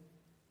enemy,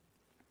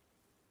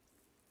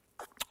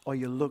 or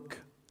you look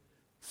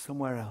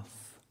somewhere else.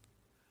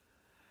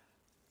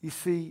 You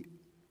see,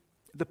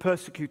 the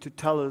persecuted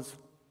tell us.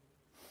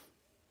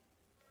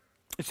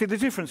 You see, the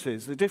difference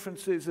is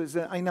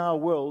that in our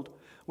world,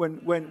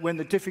 when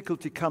the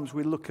difficulty comes,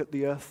 we look at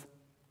the earth.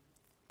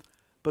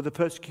 But the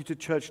persecuted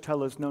church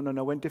tell us, no,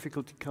 when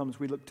difficulty comes,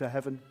 we look to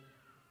heaven.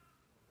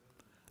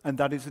 And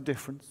that is the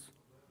difference.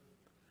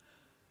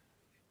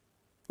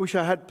 Wish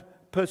I had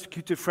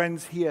persecuted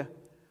friends here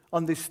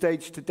on this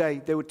stage today.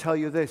 They would tell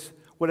you this: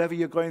 whatever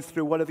you're going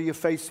through, whatever you're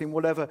facing,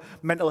 whatever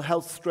mental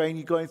health strain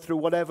you're going through,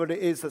 whatever it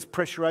is that's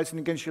pressurizing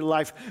against your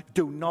life,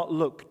 do not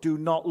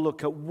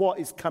look at what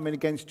is coming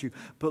against you,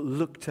 but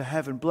look to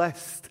heaven.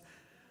 Blessed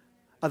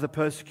are the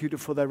persecuted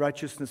for their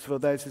righteousness, for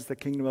theirs is the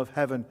kingdom of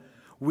heaven.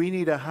 We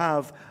need to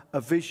have a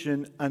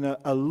vision and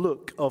a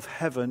look of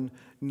heaven,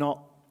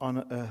 not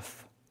on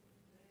earth.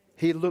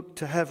 He looked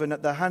to heaven.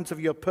 At the hands of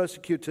your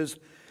persecutors,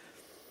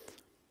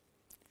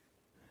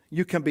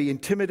 you can be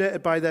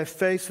intimidated by their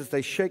face as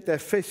they shake their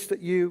fist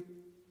at you.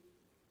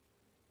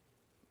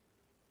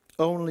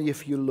 Only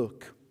if you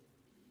look.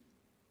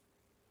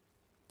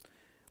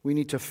 We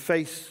need to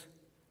face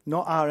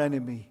not our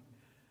enemy,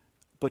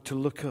 but to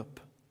look up.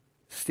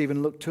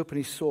 Stephen looked up and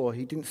he saw.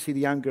 He didn't see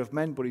the anger of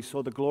men, but he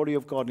saw the glory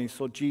of God, and he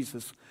saw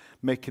Jesus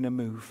making a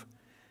move.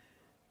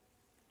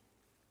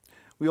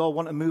 We all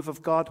want a move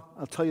of God.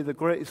 I'll tell you, the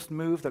greatest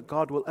move that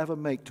God will ever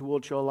make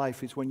towards your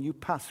life is when you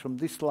pass from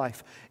this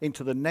life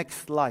into the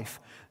next life.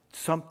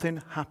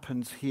 something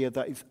happens here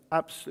that is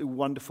absolutely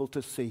wonderful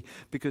to see,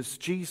 because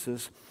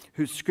Jesus,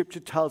 who Scripture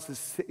tells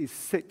us is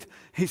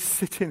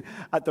sitting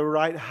at the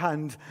right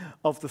hand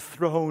of the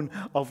throne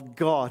of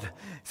God,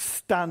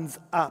 stands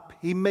up.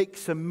 He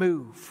makes a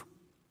move.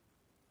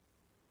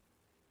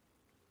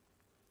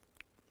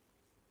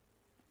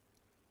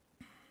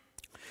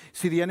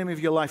 See, the enemy of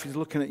your life is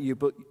looking at you,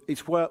 but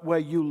it's where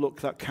you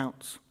look that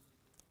counts.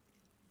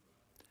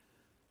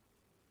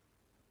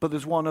 But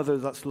there's one other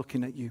that's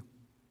looking at you,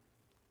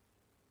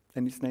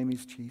 and his name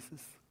is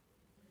Jesus.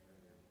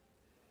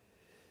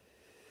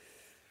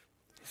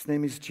 His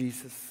name is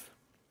Jesus.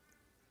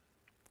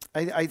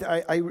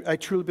 I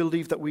truly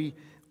believe that we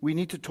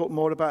need to talk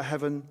more about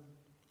heaven.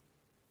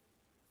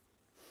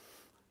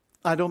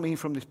 I don't mean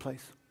from this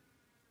place.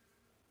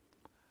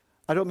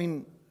 I don't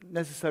mean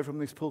necessarily from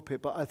this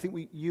pulpit, but I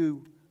think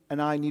you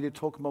and I need to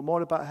talk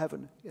more about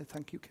heaven. Yeah,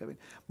 thank you, Kevin.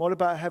 More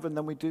about heaven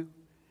than we do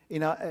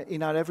in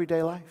our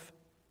everyday life.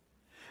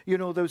 You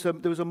know, there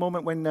was a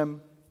moment when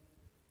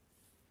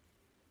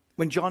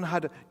John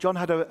had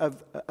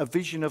a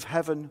vision of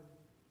heaven.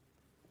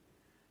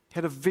 He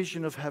had a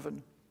vision of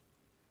heaven.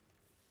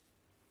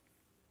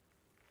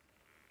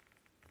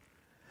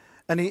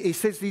 And he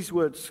says these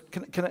words.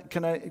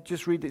 Can I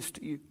just read this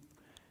to you?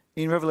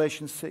 In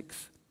Revelation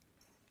 6.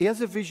 He has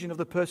a vision of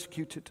the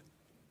persecuted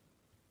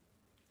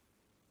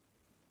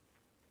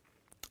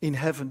in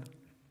heaven.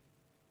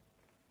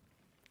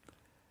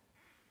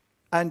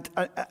 And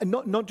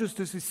not just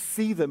does he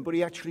see them, but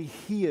he actually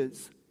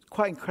hears. It's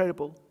quite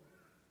incredible.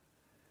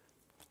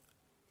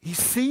 He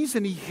sees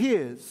and he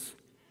hears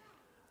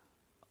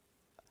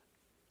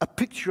a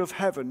picture of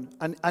heaven,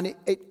 and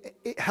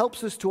it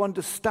helps us to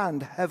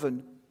understand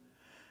heaven.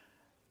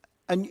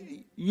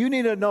 And you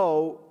need to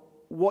know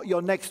what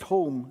your next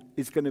home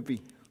is going to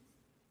be.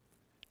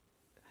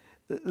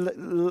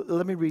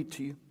 Let me read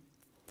to you.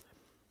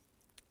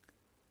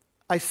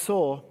 I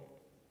saw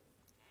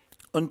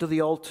under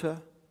the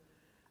altar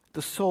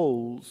the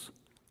souls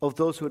of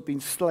those who had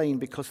been slain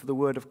because of the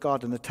word of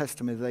God and the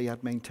testimony they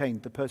had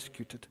maintained, the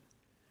persecuted.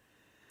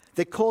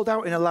 They called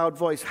out in a loud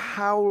voice,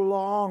 "How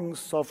long,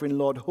 sovereign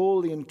Lord,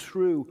 holy and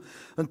true,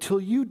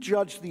 until you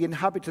judge the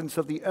inhabitants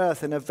of the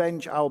earth and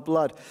avenge our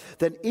blood?"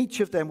 Then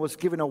each of them was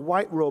given a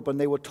white robe, and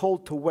they were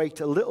told to wait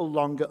a little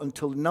longer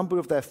until the number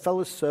of their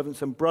fellow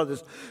servants and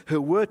brothers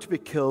who were to be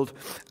killed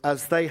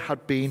as they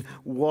had been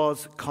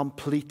was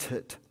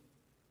completed.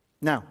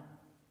 Now,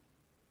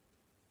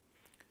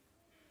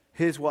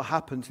 here's what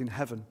happens in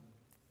heaven.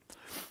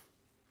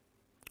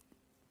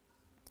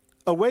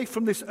 Away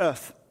from this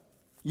earth,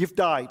 you've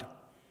died.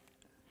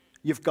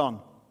 You've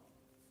gone.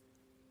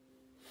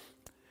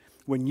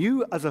 When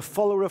you, as a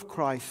follower of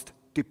Christ,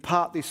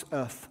 depart this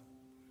earth,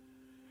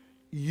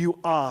 you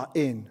are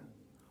in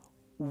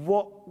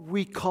what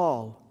we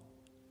call,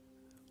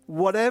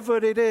 whatever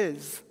it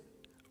is,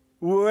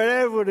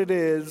 wherever it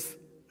is,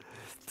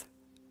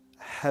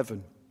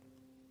 heaven.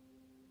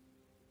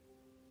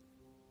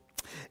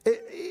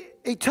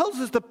 It tells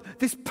us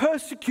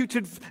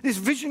this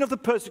vision of the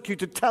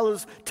persecuted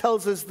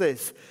tells us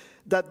this,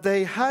 that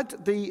they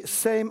had the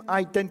same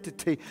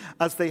identity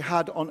as they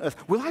had on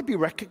earth. Will I be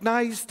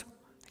recognized?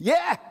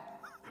 Yeah,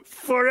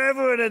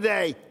 forever and a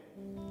day.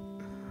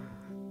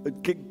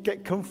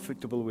 Get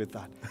comfortable with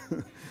that.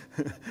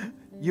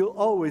 You'll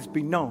always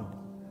be known.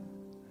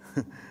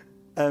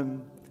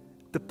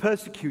 The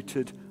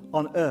persecuted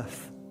on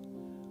earth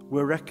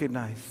were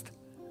recognized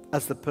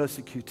as the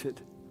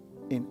persecuted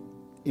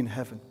in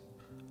heaven.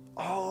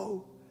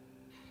 Oh,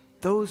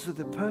 those are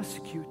the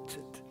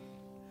persecuted.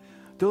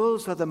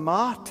 Those are the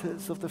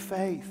martyrs of the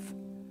faith.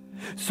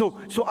 So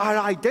our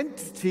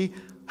identity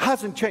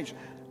hasn't changed.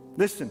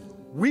 Listen,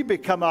 we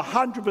become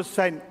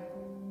 100%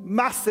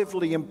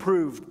 massively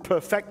improved,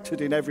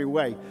 perfected in every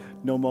way.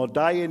 No more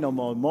dying, no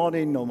more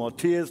mourning, no more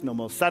tears, no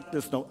more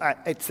sadness,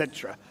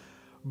 etc.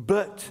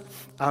 But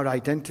our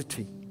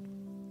identity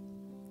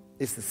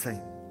is the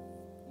same.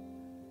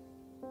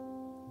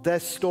 Their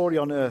story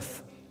on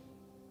earth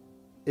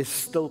is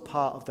still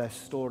part of their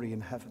story in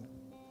heaven,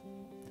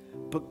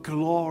 but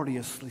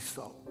gloriously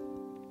so.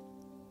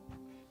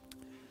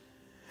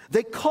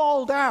 They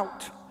called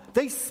out,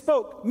 they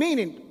spoke,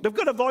 meaning they've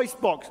got a voice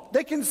box,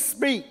 they can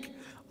speak.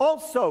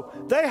 Also,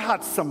 they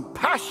had some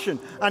passion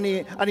and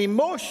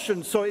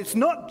emotion, so it's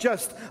not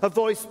just a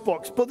voice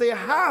box, but they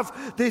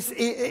have this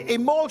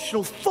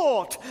emotional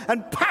thought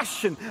and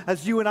passion,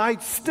 as you and I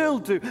still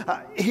do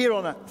here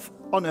on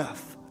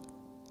earth,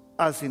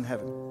 as in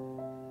heaven.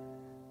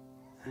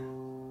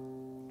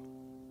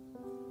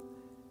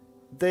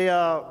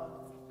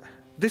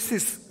 This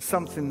is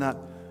something that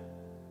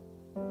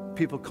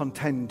people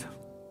contend,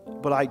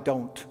 but I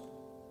don't.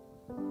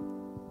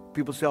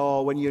 People say,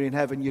 oh, when you're in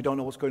heaven, you don't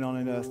know what's going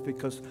on earth,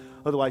 because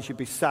otherwise you'd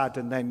be sad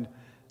and then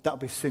that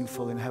would be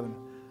sinful in heaven.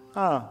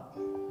 I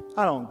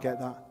don't get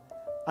that.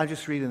 I'm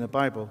just reading the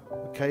Bible,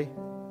 okay?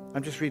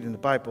 I'm just reading the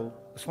Bible.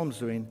 That's what I'm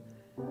doing.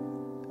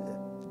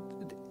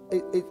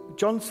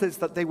 John says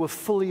that they were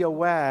fully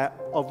aware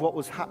of what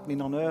was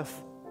happening on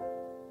earth.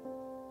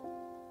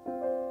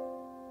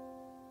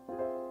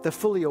 They're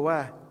fully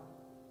aware.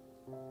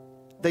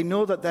 They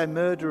know that they're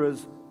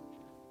murderers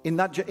in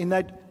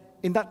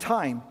that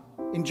time,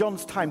 in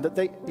John's time, that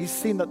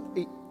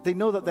they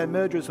know that their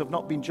murderers have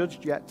not been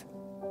judged yet.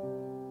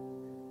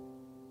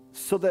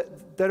 So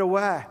that they're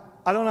aware.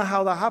 I don't know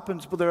how that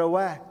happens, but they're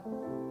aware.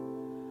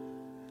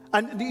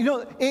 And,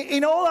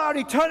 in all our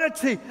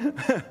eternity,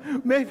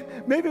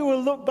 maybe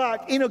we'll look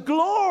back in a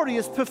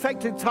glorious,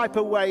 perfected type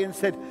of way and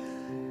said,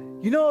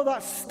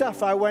 that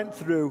stuff I went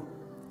through,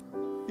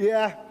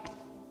 yeah,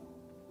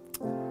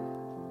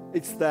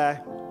 it's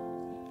there.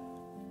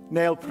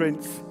 Nail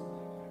prints.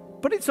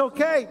 But it's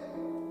okay.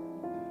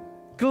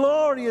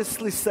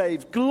 Gloriously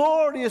saved,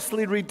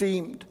 gloriously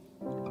redeemed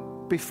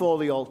before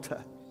the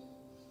altar.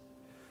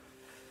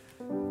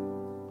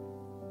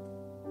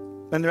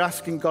 And they're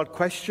asking God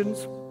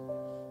questions,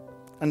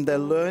 and they're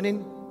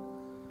learning,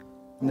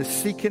 and they're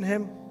seeking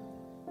Him.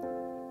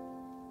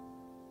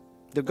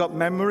 They've got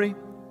memory.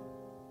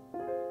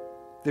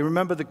 They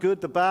remember the good,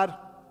 the bad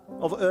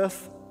of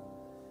earth.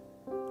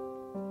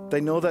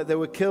 They know that they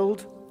were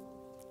killed.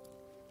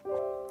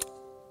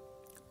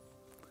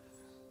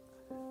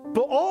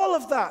 But all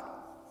of that,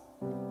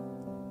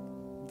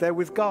 they're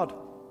with God.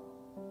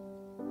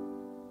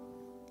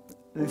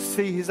 They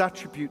see His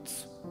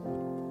attributes.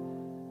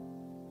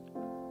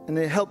 And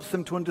it helps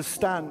them to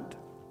understand.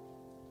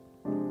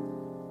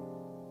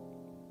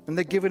 And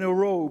they're given a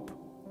robe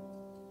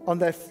on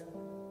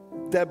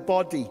their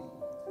body,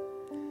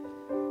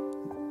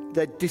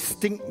 their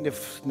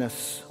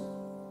distinctiveness.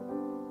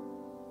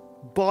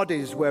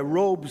 Bodies where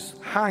robes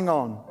hang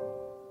on.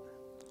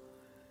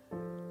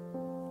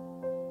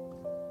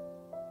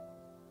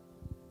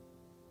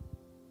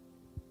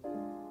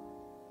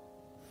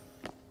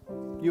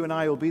 You and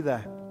I will be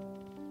there.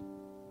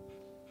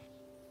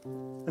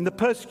 And the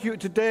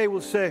persecuted today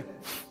will say,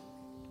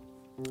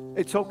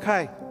 it's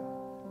okay.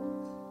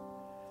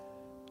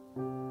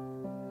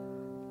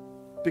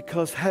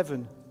 Because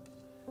heaven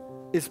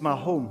is my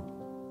home.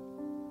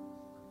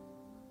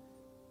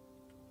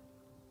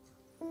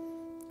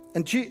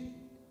 And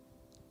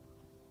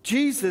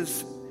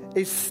Jesus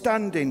is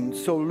standing,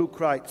 so Luke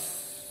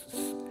writes.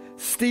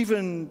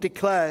 Stephen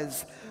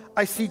declares,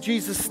 I see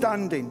Jesus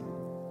standing.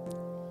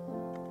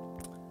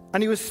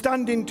 And he was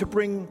standing to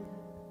bring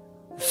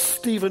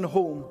Stephen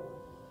home.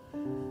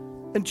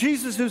 And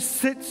Jesus, who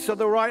sits at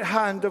the right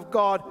hand of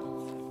God,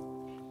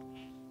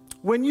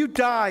 when you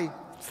die,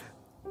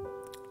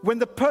 when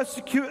the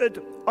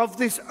persecuted of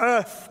this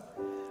earth,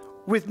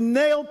 with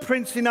nail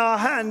prints in our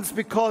hands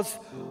because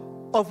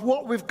of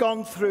what we've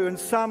gone through, and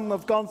some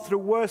have gone through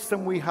worse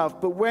than we have,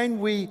 but when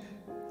we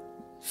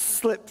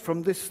slip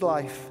from this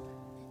life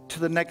to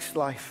the next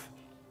life,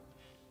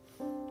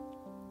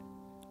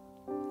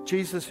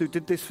 Jesus, who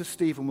did this for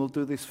Stephen, will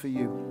do this for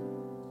you.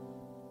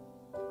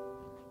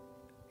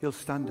 He'll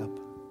stand up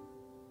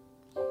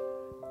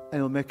and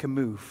he'll make a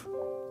move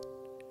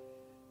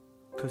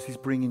because he's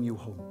bringing you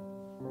home.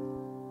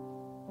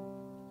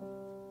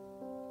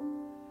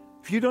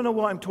 If you don't know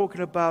what I'm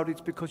talking about,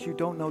 it's because you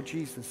don't know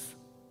Jesus.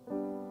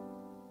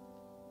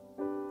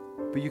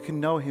 But you can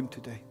know him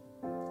today.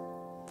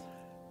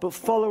 But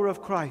follower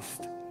of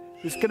Christ,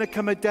 there's going to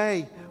come a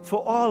day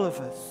for all of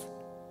us,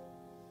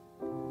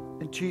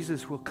 and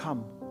Jesus will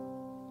come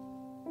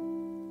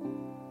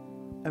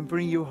and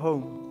bring you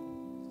home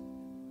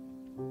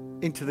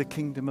into the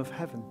kingdom of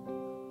heaven.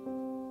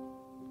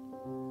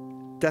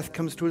 Death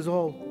comes to us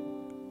all,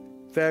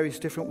 various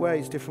different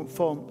ways, different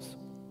forms.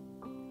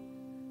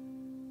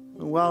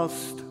 And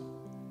whilst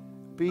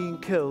being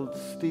killed,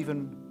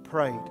 Stephen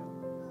prayed.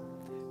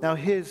 Now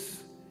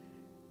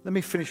let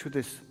me finish with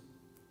this,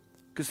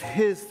 because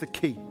here's the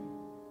key.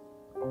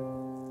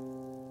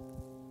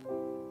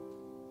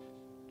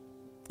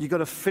 You've got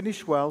to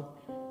finish well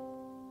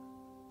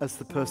as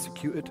the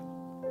persecuted.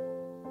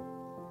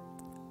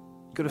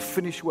 You've got to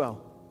finish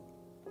well.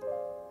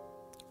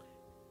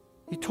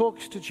 He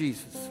talks to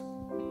Jesus.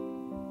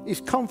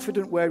 He's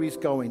confident where he's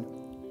going.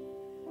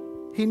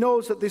 He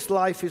knows that this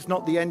life is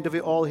not the end of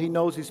it all. He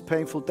knows his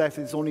painful death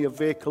is only a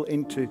vehicle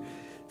into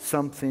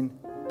something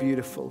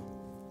beautiful.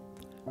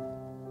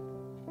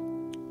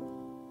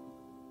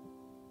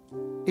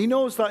 He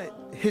knows that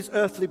his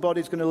earthly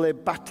body is going to lay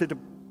battered,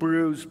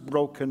 bruised,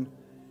 broken,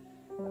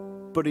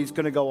 but he's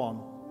going to go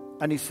on.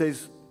 And he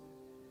says,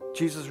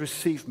 Jesus,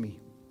 receive me.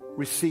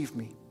 Receive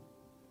me.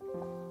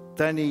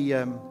 Then he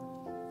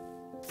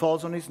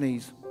falls on his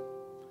knees.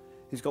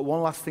 He's got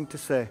one last thing to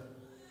say.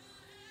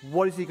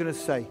 What is he going to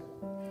say?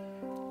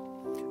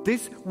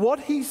 What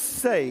he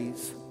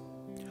says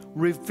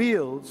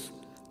reveals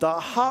the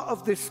heart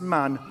of this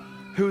man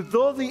who,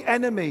 though the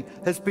enemy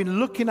has been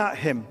looking at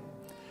him,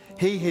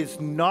 he is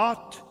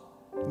not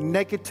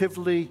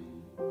negatively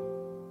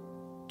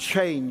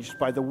changed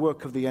by the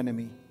work of the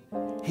enemy.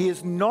 He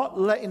is not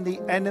letting the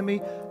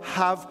enemy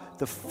have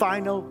the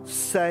final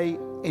say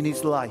in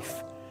his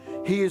life.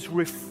 He is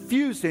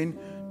refusing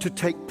to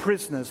take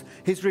prisoners.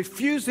 He's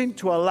refusing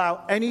to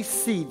allow any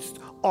seeds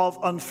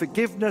of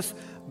unforgiveness,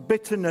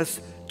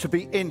 bitterness to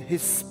be in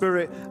his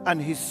spirit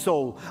and his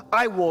soul.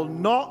 I will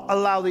not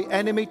allow the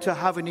enemy to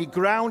have any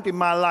ground in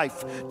my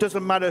life.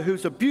 Doesn't matter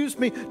who's abused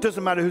me,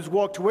 doesn't matter who's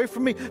walked away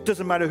from me,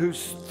 doesn't matter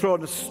who's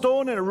thrown a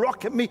stone and a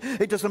rock at me,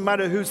 it doesn't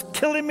matter who's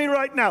killing me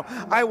right now.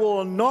 I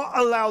will not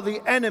allow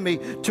the enemy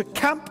to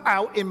camp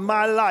out in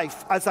my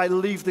life as I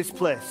leave this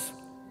place.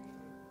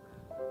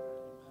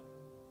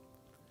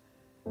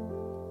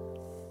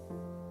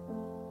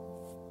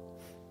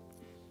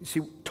 You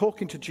see,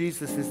 talking to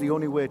Jesus is the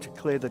only way to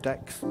clear the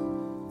decks.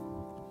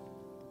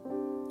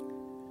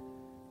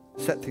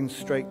 Set things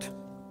straight.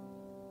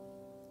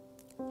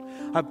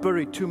 I've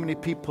buried too many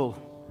people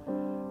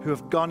who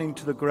have gone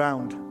into the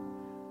ground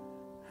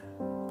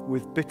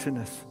with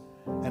bitterness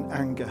and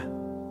anger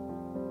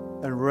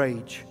and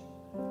rage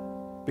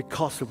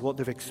because of what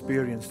they've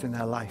experienced in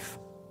their life.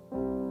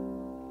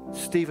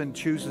 Stephen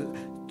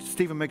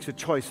makes a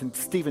choice, and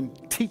Stephen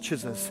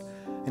teaches us,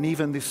 and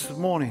even this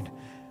morning,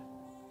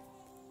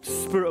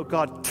 Spirit of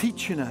God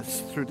teaching us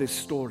through this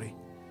story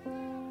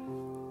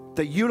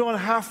that you don't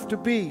have to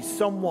be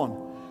someone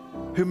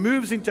who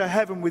moves into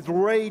heaven with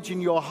rage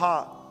in your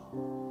heart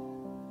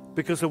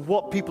because of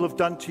what people have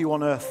done to you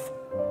on earth,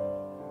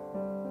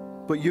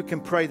 but you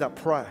can pray that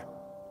prayer.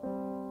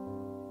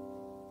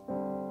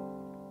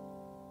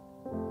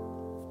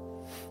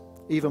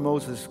 Eva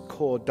Moses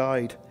Kaur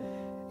died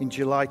in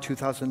July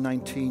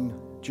 2019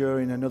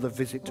 during another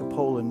visit to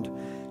Poland.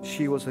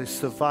 She was a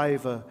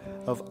survivor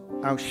of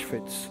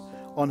Auschwitz.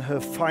 On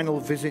her final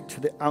visit to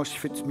the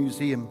Auschwitz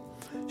Museum,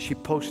 she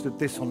posted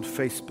this on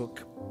Facebook.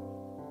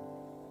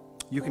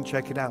 You can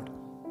check it out.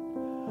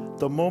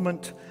 The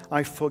moment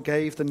I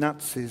forgave the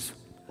Nazis,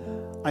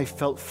 I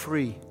felt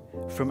free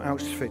from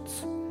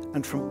Auschwitz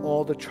and from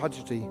all the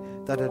tragedy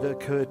that had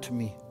occurred to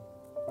me.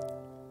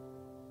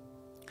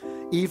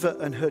 Eva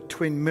and her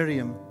twin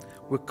Miriam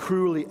were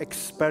cruelly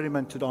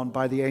experimented on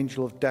by the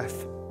angel of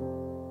death,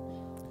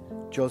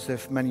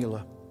 Joseph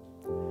Mengele.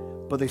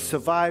 But they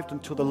survived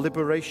until the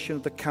liberation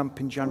of the camp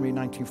in January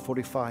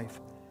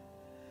 1945.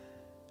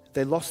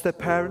 They lost their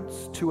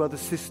parents, 2 other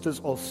sisters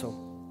also.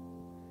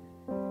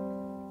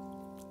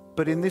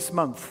 But in this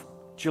month,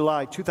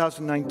 July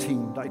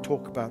 2019, that I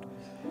talk about,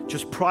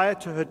 just prior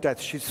to her death,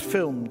 she's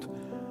filmed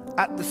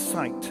at the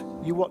site.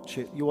 You watch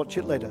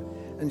it later.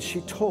 And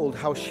she told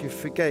how she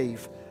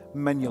forgave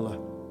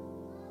Mengele.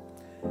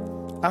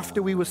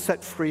 After we were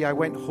set free, I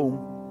went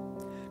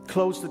home,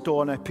 closed the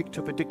door, and I picked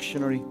up a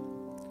dictionary.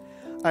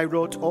 I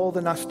wrote all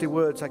the nasty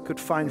words I could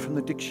find from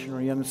the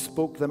dictionary and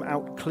spoke them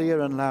out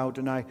clear and loud.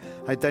 And I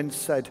then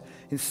said,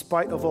 in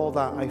spite of all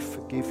that, I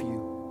forgive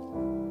you.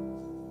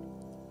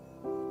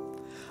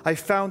 I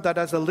found that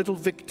as a little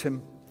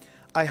victim,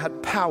 I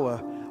had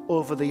power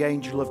over the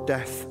angel of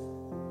death.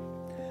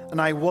 And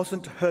I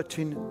wasn't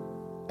hurting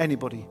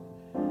anybody.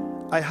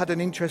 I had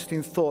an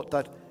interesting thought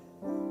that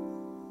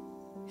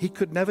he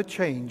could never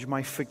change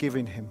my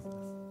forgiving him.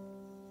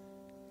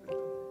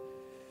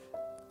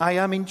 I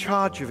am in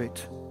charge of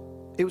it.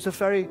 It was a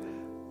very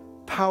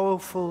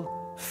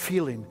powerful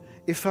feeling.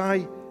 If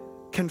I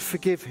can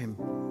forgive him,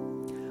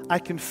 I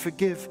can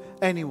forgive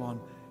anyone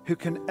who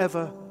can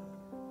ever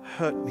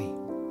hurt me.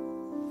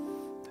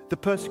 The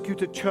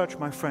persecuted church,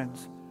 my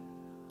friends,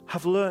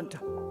 have learned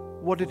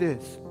what it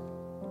is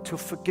to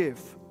forgive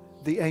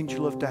the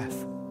angel of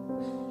death.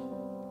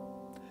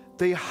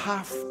 They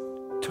have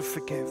to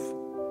forgive.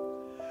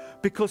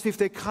 Because if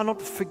they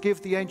cannot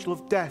forgive the angel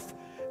of death,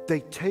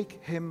 they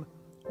take him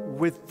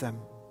with them.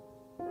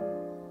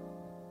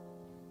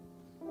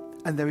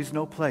 And there is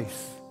no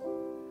place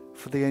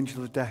for the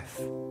angel of death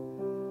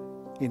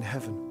in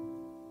heaven.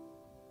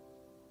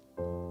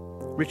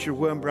 Richard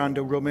Wurmbrand,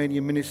 a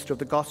Romanian minister of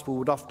the gospel,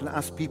 would often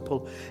ask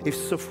people, if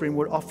suffering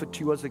were offered to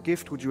you as a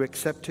gift, would you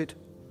accept it?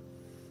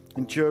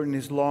 And during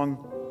his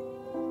long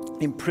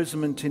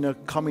imprisonment in a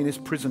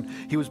communist prison,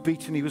 he was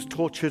beaten, he was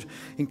tortured,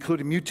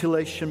 including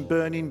mutilation,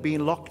 burning,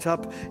 being locked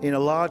up in a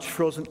large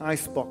frozen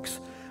ice box.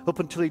 Up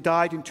until he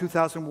died in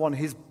 2001,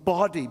 his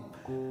body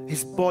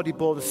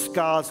bore the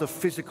scars of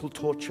physical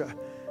torture.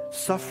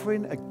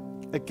 Suffering,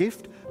 a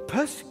gift?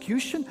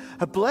 Persecution,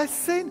 a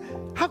blessing?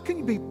 How can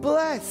you be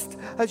blessed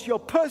as you're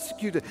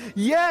persecuted?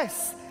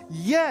 Yes,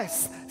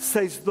 yes,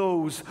 says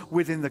those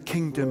within the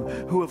kingdom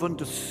who have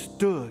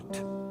understood.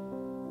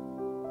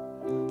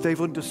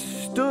 They've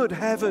understood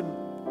heaven.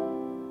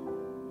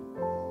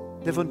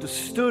 They've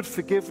understood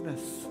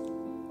forgiveness.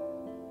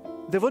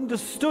 They've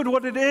understood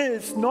what it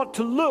is not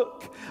to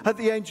look at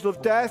the angel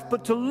of death,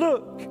 but to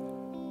look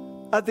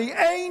at the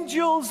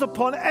angels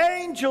upon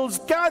angels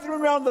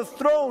gathering around the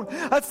throne.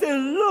 As they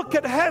look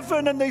at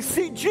heaven and they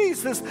see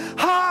Jesus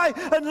high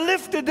and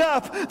lifted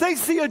up, they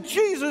see a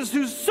Jesus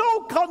who's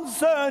so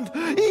concerned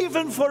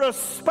even for a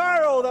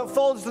sparrow that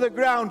falls to the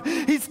ground.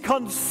 He's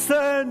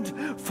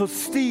concerned for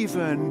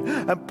Stephen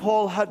and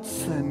Paul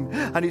Hudson,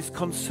 and he's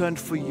concerned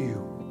for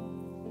you.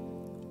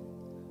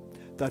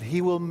 That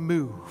he will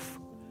move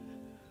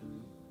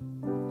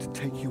to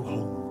take you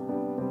home.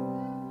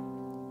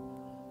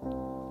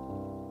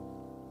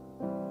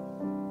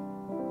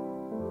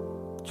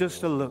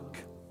 just a look.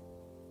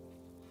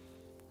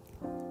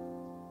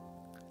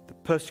 The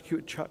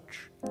persecuted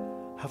church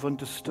have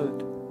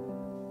understood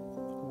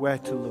where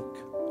to look.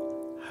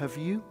 Have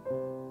you?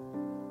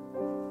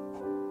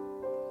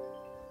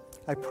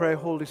 I pray,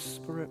 Holy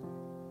Spirit,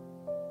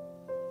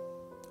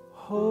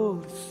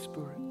 Holy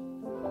Spirit,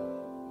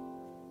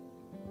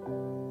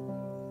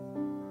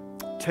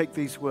 take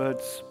these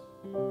words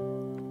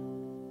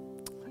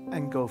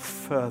and go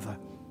further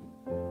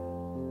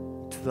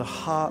to the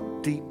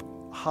heart, deep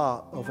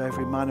heart of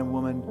every man and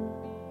woman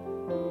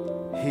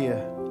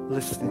here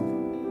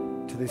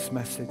listening to this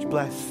message.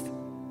 Blessed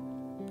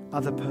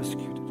are the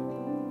persecuted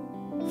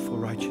for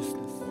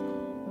righteousness,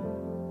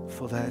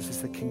 for theirs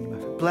is the kingdom of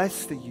heaven.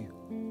 Blessed are you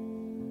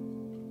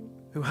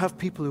who have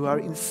people who are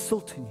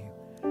insulting you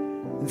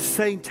and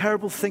saying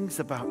terrible things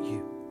about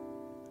you.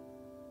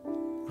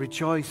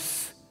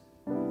 Rejoice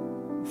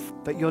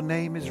that your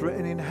name is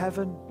written in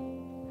heaven.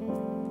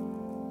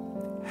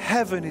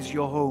 Heaven is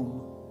your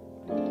home.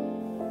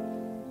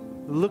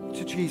 Look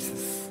to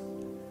Jesus.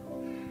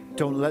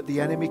 Don't let the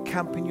enemy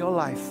camp in your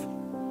life.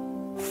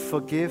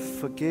 Forgive,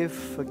 forgive,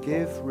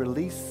 forgive.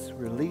 Release,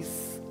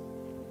 release.